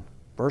this one,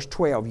 verse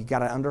 12, you've got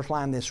to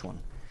underline this one.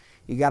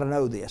 You got to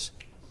know this.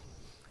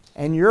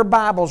 And your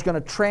Bible's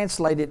going to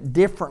translate it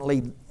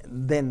differently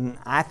than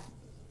I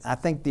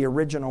think the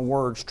original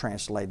words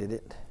translated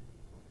it.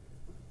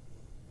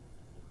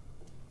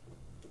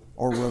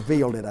 Or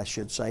revealed it, I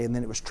should say. And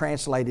then it was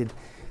translated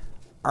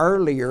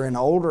earlier in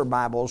older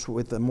Bibles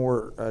with a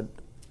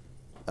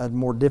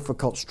more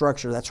difficult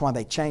structure. That's why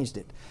they changed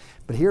it.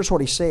 But here's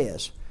what he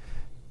says.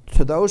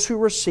 To those who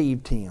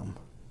received Him,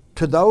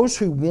 to those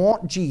who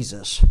want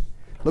Jesus,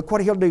 look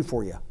what He'll do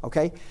for you,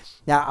 okay?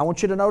 Now, I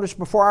want you to notice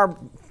before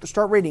I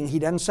start reading, He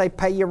doesn't say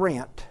pay your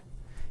rent.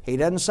 He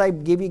doesn't say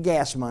give you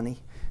gas money.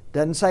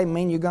 Doesn't say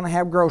mean you're going to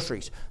have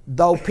groceries.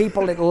 Though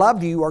people that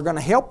love you are going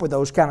to help with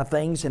those kind of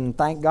things, and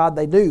thank God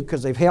they do,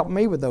 because they've helped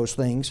me with those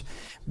things.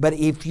 But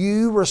if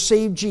you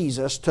receive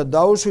Jesus, to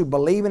those who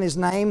believe in His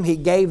name, He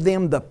gave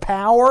them the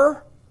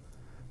power,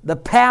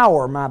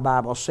 my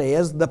Bible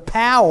says, the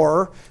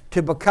power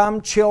to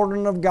become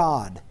children of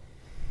God.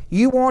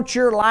 You want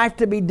your life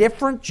to be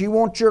different? You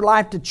want your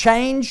life to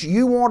change?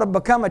 You want to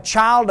become a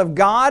child of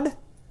God?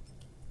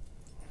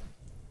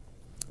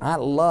 I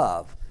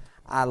love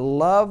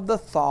the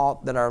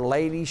thought that Our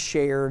Lady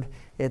shared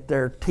at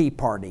their tea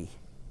party,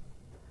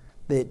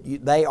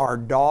 that they are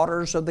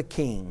daughters of the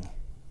King.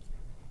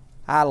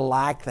 I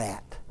like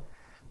that.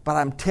 But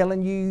I'm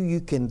telling you,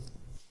 you can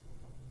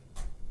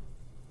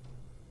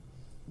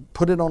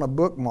put it on a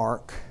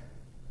bookmark.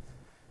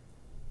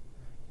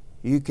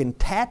 You can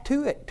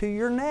tattoo it to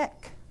your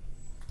neck.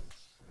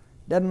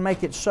 Doesn't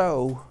make it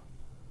so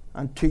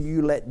until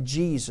you let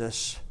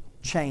Jesus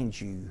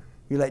change you.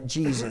 You let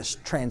Jesus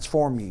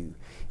transform you.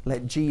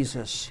 Let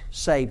Jesus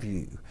save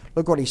you.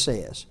 Look what he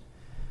says.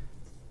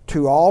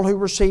 To all who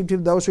received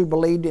him, those who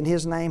believed in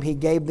his name, he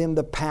gave them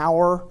the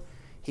power.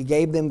 He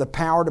gave them the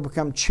power to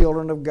become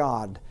children of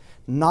God.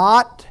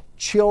 Not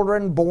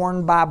children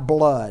born by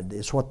blood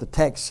is what the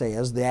text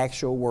says, the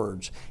actual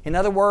words. In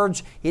other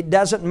words, it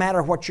doesn't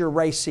matter what your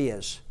race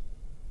is.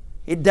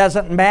 It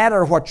doesn't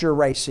matter what your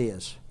race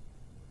is.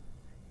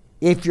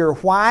 If you're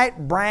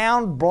white,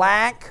 brown,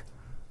 black,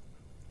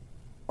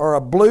 or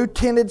a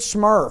blue-tinted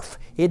smurf,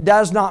 it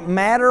does not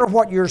matter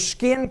what your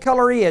skin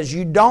color is.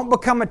 You don't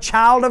become a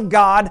child of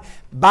God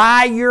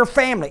by your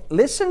family.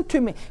 Listen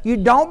to me. You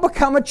don't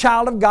become a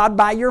child of God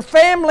by your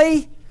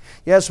family.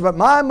 Yes, but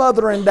my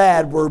mother and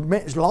dad were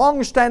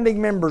long-standing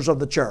members of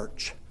the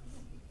church.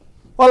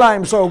 Well,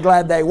 I'm so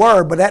glad they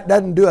were, but that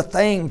doesn't do a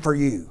thing for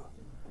you.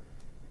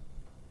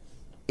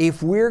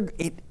 If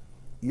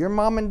your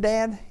mom and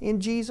dad in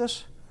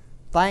Jesus,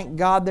 thank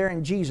God they're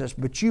in Jesus,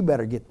 but you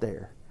better get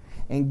there.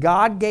 And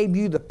God gave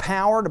you the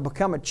power to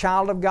become a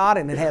child of God,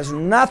 and it has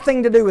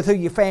nothing to do with who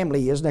your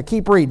family is. Now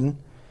keep reading.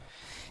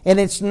 And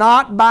it's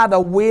not by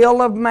the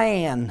will of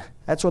man.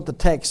 That's what the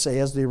text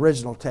says, the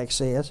original text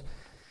says.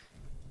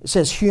 It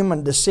says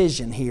human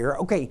decision here.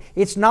 Okay,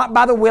 it's not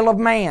by the will of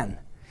man.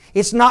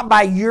 It's not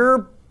by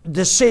your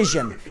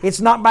decision.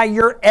 It's not by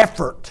your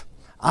effort.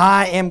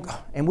 And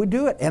we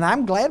do it, and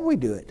I'm glad we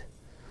do it.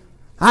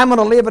 I'm going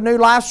to live a new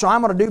life, so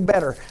I'm going to do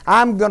better.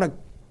 I'm not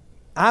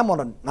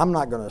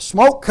going to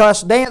smoke,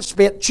 cuss, dance,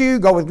 spit, chew,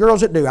 go with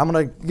girls that do. I'm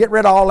going to get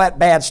rid of all that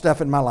bad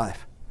stuff in my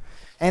life.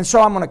 And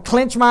so I'm going to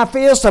clench my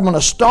fist, I'm going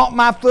to stomp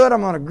my foot,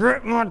 I'm going to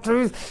grit my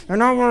teeth,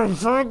 and I'm going to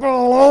circle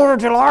all over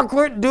till I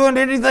quit doing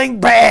anything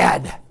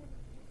bad.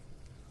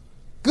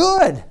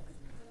 Good.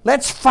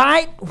 Let's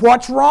fight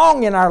what's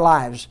wrong in our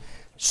lives.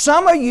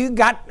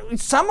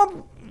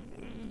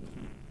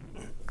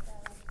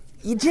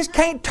 You just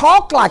can't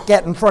talk like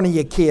that in front of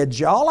your kids,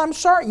 y'all. I'm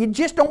sorry. You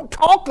just don't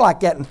talk like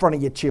that in front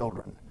of your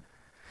children.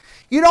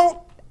 You don't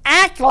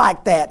act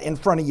like that in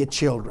front of your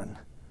children.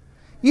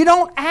 You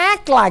don't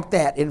act like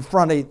that in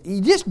front of...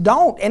 You just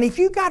don't. And if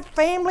you got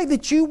family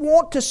that you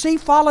want to see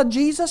follow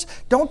Jesus,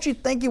 don't you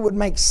think it would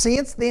make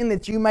sense then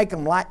that you make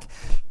them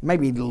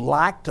maybe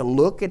like to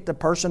look at the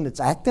person that's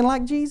acting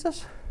like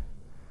Jesus?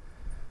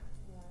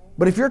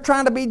 But if you're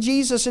trying to be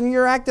Jesus and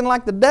you're acting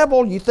like the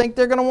devil, you think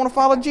they're going to want to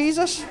follow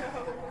Jesus?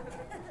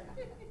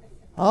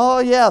 Oh,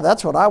 yeah,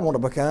 that's what I want to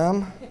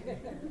become.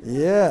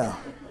 Yeah.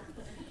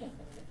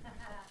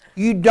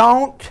 You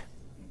don't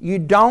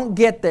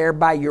get there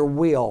by your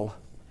will.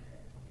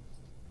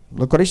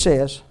 Look what he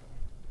says.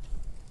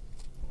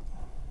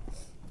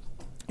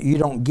 You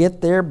don't get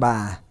there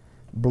by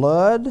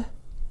blood.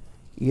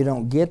 You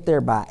don't get there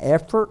by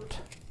effort.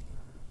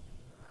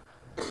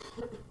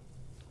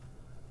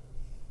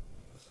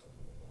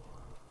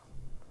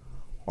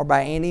 Or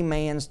by any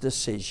man's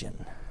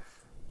decision.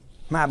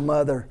 My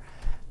mother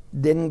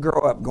didn't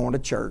grow up going to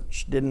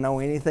church, didn't know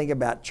anything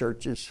about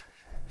churches.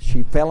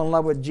 She fell in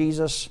love with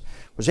Jesus,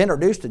 was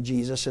introduced to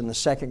Jesus in the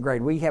 2nd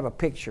grade. We have a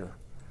picture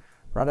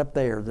right up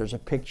there. There's a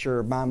picture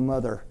of my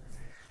mother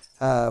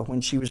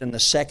when she was in the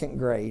 2nd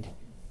grade.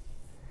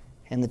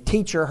 And the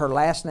teacher, her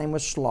last name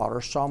was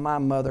Slaughter, saw my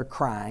mother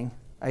crying.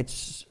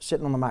 It's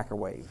sitting on the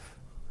microwave.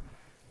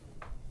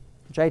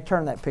 Jay,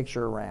 turn that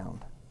picture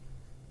around.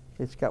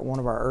 It's got one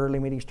of our early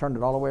meetings, turned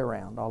it all the way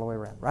around,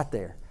 right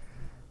there.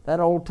 That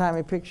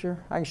old-timey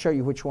picture, I can show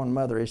you which one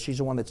Mother is. She's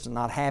the one that's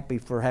not happy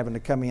for having to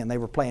come in. They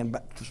were playing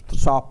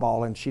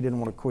softball, and she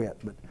didn't want to quit.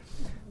 But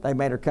they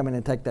made her come in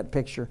and take that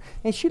picture.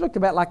 And she looked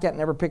about like that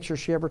in every picture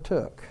she ever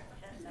took.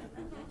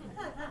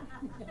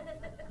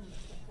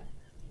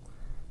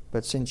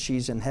 But since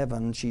she's in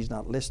heaven, she's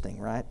not listening,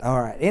 right?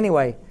 All right.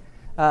 Anyway,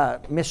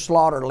 Miss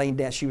Slaughter leaned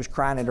down. She was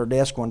crying at her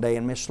desk one day,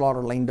 and Miss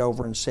Slaughter leaned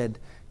over and said,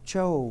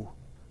 Joe,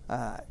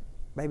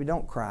 baby,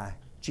 don't cry.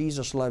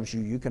 Jesus loves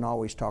you. You can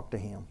always talk to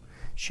him.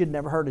 She had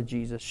never heard of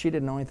Jesus. She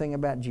didn't know anything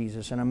about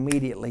Jesus. And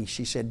immediately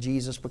she said,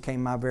 Jesus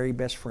became my very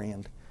best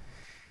friend.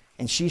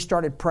 And she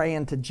started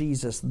praying to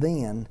Jesus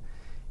then.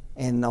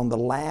 And on the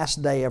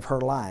last day of her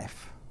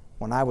life,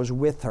 when I was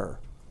with her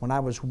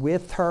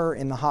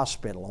in the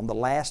hospital, on the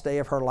last day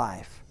of her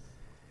life,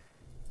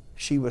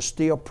 she was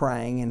still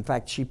praying. In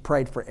fact, she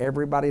prayed for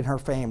everybody in her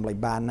family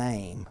by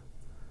name.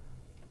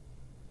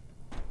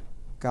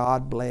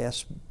 God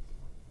bless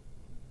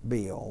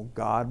Bill,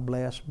 God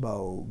bless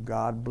Bo,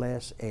 God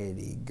bless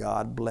Eddie,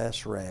 God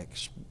bless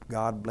Rex,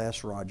 God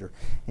bless Roger.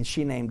 And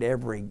she named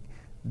every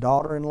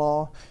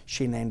daughter-in-law,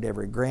 she named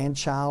every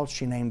grandchild,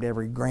 she named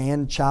every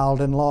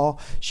grandchild-in-law,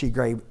 she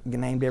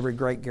named every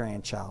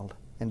great-grandchild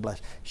and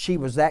blessed. She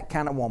was that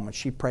kind of woman.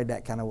 She prayed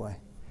that kind of way.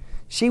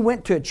 She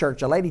went to a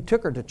church. A lady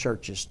took her to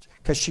churches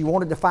because she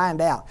wanted to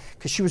find out.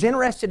 Because she was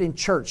interested in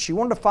church. She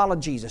wanted to follow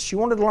Jesus. She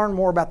wanted to learn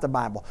more about the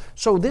Bible.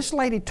 So this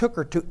lady took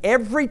her to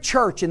every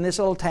church in this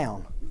little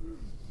town.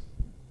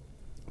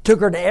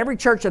 Took her to every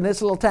church in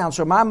this little town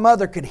so my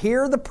mother could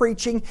hear the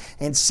preaching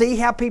and see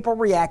how people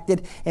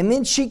reacted, and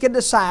then she could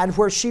decide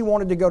where she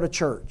wanted to go to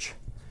church.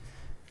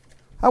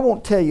 I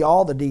won't tell you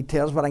all the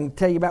details, but I can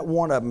tell you about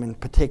one of them in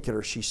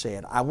particular, she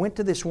said. I went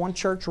to this one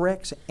church,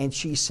 Rex, and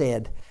she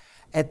said,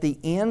 at the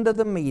end of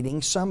the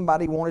meeting,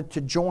 somebody wanted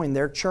to join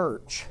their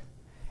church.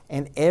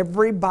 And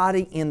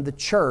everybody in the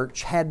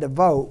church had to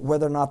vote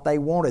whether or not they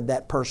wanted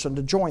that person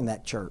to join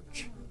that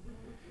church.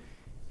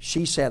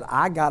 She said,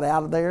 I got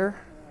out of there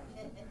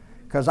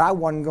because I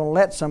wasn't going to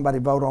let somebody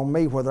vote on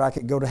me whether I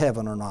could go to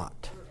heaven or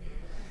not.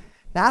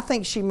 Now, I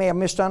think she may have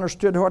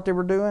misunderstood what they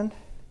were doing.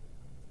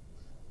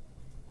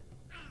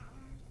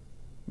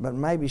 But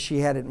maybe she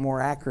had it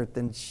more accurate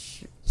than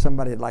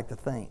somebody would like to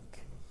think.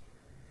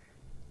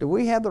 Do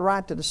we have the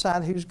right to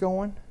decide who's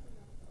going?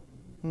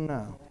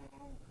 No.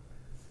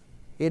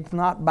 It's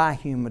not by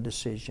human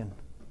decision.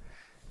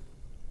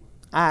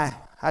 I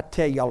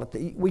tell y'all,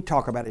 we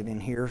talk about it in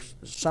here.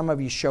 Some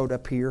of you showed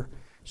up here.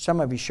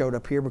 Some of you showed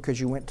up here because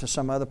you went to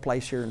some other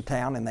place here in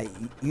town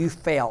and you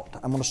felt,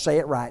 I'm going to say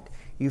it right,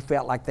 you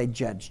felt like they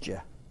judged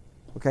you.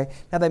 Okay?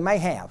 Now they may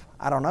have.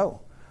 I don't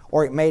know.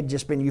 Or it may have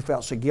just been you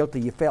felt so guilty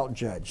you felt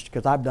judged,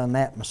 because I've done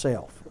that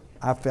myself.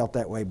 I've felt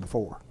that way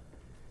before.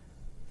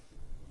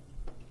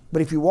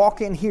 But if you walk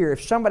in here,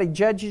 if somebody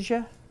judges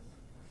you,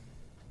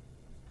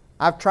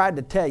 I've tried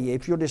to tell you,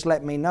 if you'll just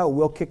let me know,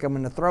 we'll kick them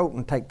in the throat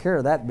and take care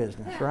of that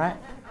business, right?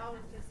 I was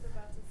just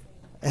about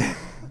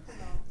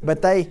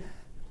to say.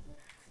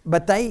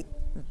 But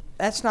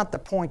that's not the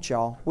point,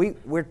 y'all.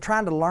 We're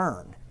trying to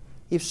learn.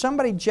 If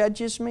somebody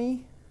judges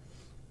me,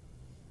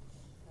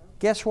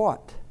 guess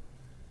what?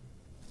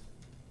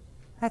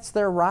 That's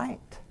their right.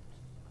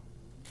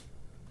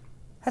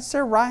 That's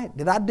their right.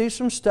 Did I do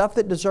some stuff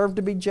that deserved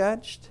to be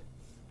judged?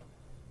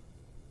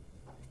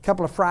 A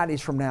couple of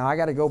Fridays from now, I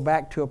got to go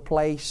back to a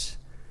place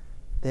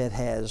that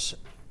has,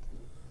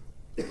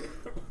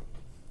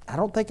 I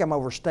don't think I'm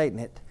overstating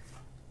it,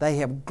 they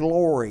have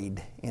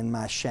gloried in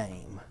my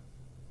shame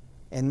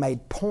and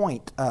made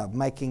point of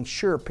making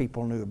sure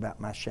people knew about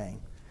my shame.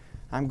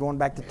 I'm going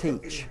back to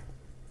teach.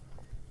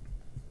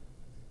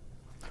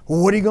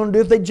 Well, what are you going to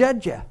do if they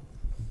judge you?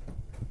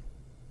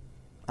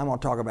 I'm going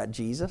to talk about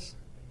Jesus.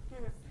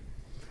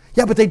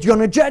 Yeah, but they're going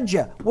to judge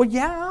you. Well,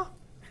 yeah,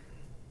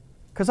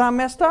 because I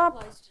messed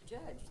up. Place to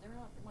judge. They're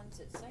not the ones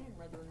that saying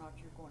whether or not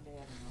you're going to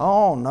heaven.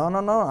 Oh, no.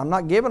 I'm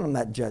not giving them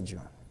that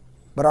judgment.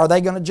 But are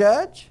they going to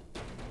judge?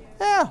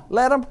 Yeah,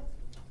 let them.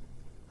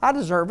 I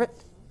deserve it.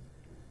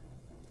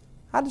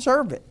 I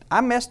deserve it. I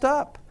messed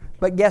up.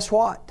 But guess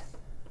what?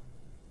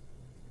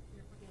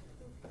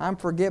 I'm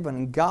forgiven,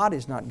 and God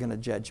is not going to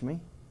judge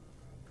me.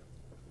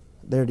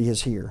 There it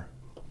is here.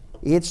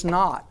 It's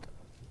not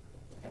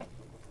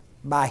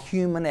by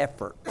human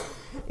effort.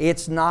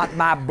 It's not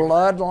by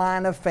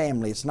bloodline of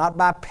family. It's not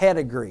by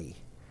pedigree.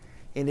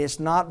 And it's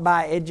not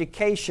by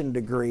education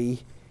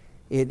degree.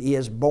 It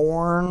is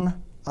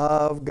born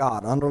of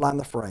God. Underline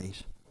the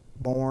phrase.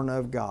 Born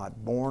of God,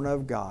 born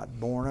of God,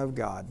 born of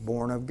God,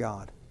 born of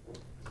God.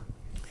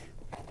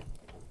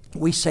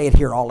 We say it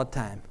here all the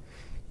time.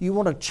 You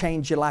want to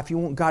change your life. You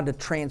want God to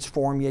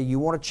transform you. You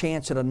want a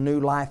chance at a new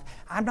life.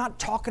 I'm not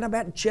talking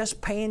about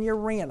just paying your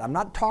rent. I'm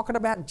not talking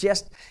about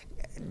just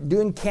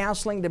doing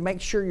counseling to make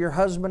sure your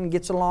husband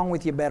gets along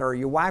with you better or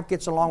your wife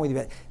gets along with you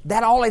better.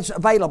 That all is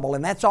available,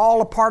 and that's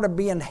all a part of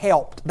being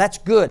helped. That's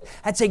good.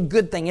 That's a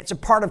good thing. It's a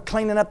part of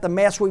cleaning up the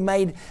mess we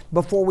made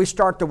before we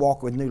start to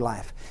walk with new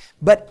life.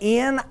 But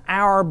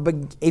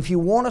if you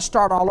want to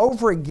start all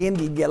over again,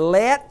 you got to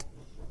let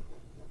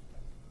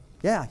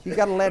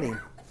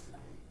Him.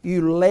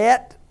 You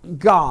let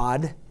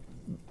God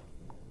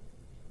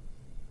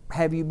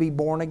have you be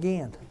born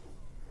again.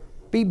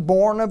 Be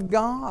born of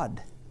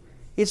God.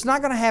 It's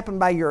not going to happen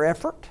by your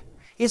effort.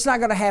 It's not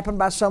going to happen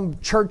by some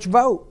church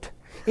vote.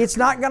 It's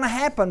not going to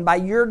happen by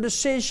your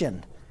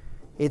decision.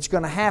 It's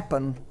going to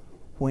happen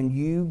when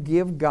you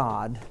give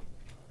God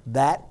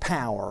that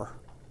power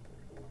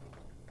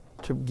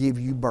to give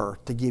you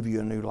birth, to give you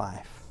a new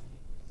life.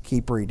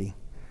 Keep reading.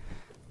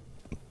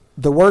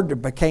 The Word that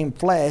became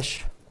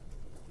flesh,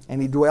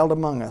 and He dwelled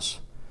among us.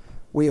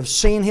 We have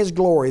seen His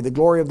glory, the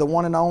glory of the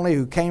one and only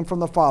who came from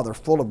the Father,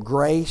 full of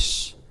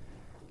grace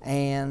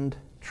and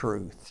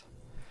truth.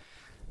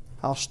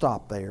 I'll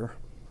stop there.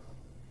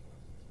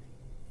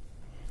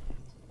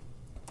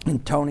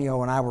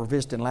 Antonio and I were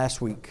visiting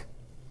last week,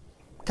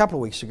 a couple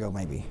of weeks ago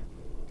maybe.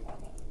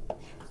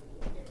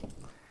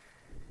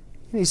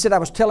 And he said, I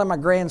was telling my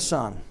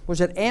grandson,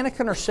 was it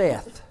Anakin or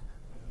Seth?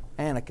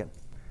 Anakin.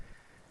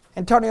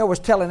 Antonio was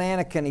telling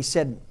Anakin,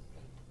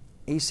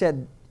 he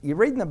said, you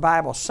read in the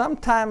Bible,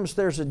 sometimes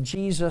there's a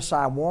Jesus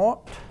I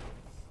want,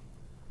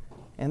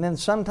 and then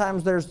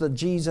sometimes there's the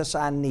Jesus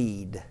I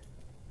need.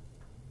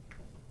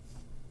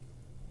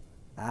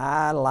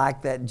 I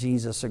like that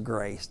Jesus of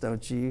grace,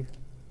 don't you?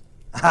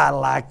 I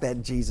like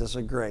that Jesus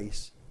of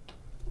grace.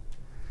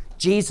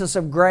 Jesus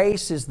of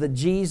grace is the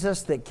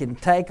Jesus that can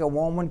take a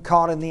woman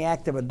caught in the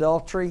act of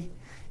adultery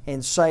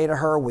and say to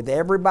her, with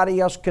everybody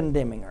else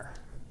condemning her,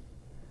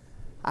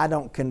 I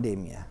don't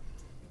condemn you.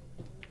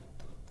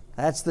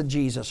 That's the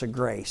Jesus of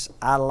grace.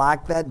 I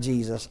like that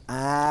Jesus.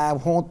 I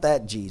want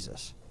that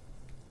Jesus.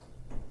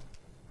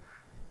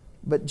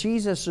 But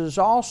Jesus is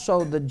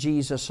also the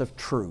Jesus of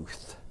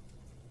truth.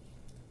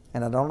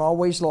 And I don't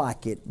always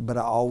like it, but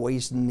I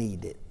always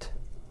need it.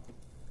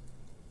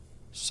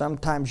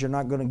 Sometimes you're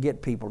not going to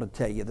get people to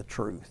tell you the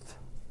truth.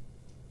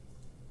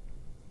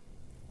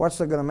 What's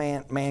the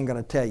man going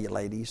to tell you,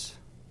 ladies?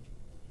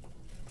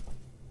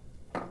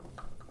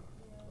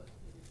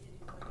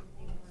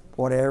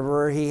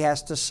 Whatever he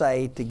has to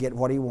say to get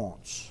what he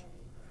wants.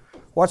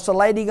 What's the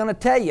lady going to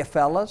tell you,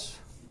 fellas?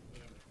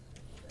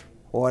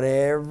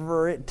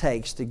 Whatever it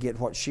takes to get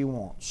what she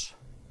wants.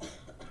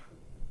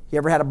 You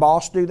ever had a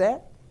boss do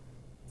that?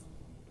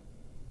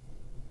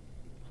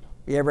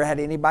 You ever had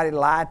anybody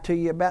lie to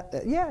you about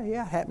that? Yeah,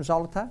 it happens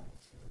all the time.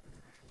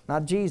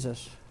 Not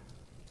Jesus.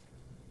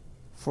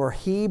 For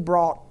he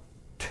brought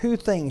two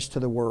things to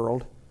the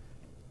world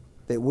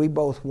that we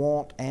both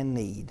want and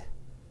need.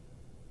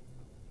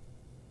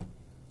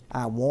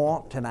 I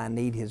want and I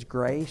need his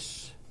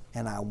grace,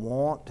 and I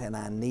want and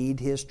I need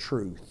his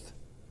truth.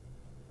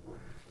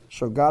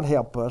 So God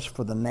help us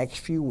for the next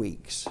few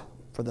weeks.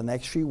 For the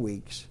next few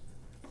weeks,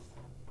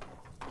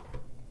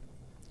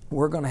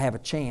 we're going to have a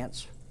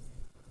chance.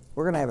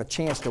 We're going to have a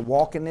chance to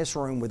walk in this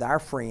room with our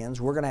friends.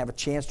 We're going to have a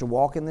chance to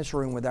walk in this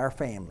room with our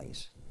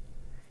families.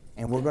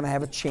 And we're going to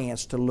have a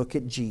chance to look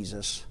at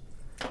Jesus.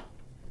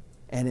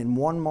 And in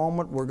one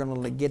moment, we're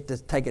going to get to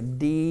take a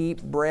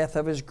deep breath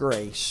of his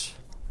grace.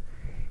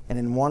 And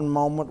in one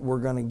moment, we're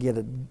going to get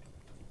a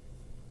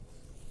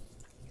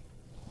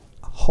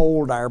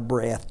hold our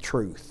breath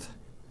truth.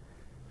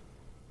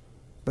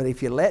 But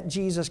if you let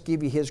Jesus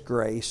give you his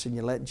grace and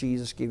you let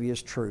Jesus give you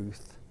his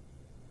truth,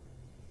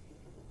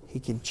 he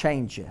can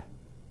change you.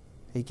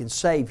 He can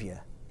save you.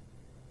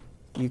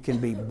 You can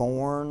be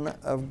born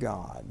of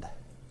God.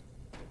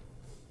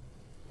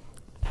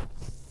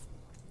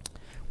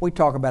 We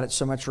talk about it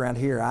so much around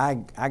here,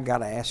 I got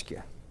to ask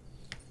you.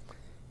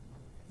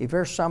 If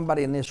there's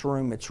somebody in this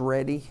room that's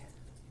ready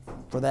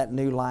for that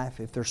new life,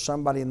 if there's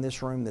somebody in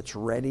this room that's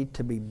ready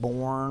to be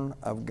born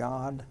of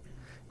God,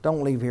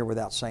 don't leave here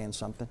without saying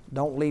something.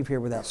 Don't leave here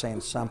without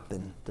saying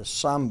something to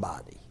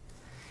somebody.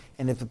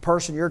 And if the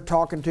person you're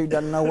talking to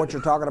doesn't know what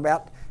you're talking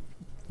about,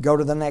 go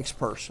to the next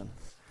person.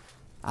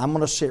 I'm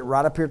going to sit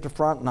right up here at the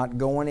front, not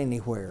going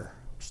anywhere.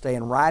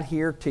 Staying right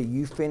here till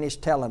you finish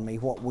telling me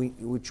what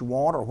you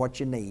want or what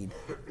you need.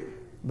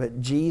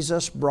 But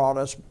Jesus brought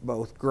us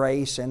both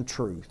grace and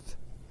truth.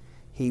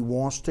 He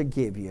wants to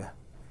give you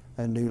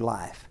a new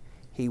life.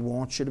 He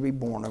wants you to be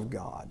born of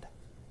God.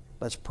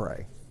 Let's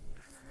pray.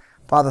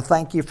 Father,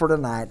 thank you for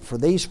tonight, for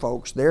these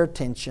folks, their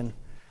attention.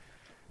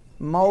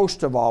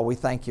 Most of all, we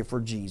thank you for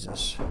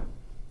Jesus,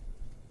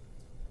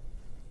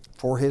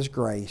 for his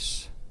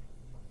grace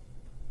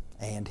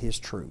and his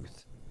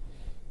truth.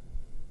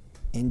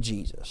 In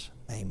Jesus,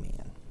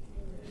 amen.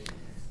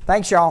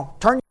 Thanks, y'all.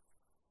 Turn your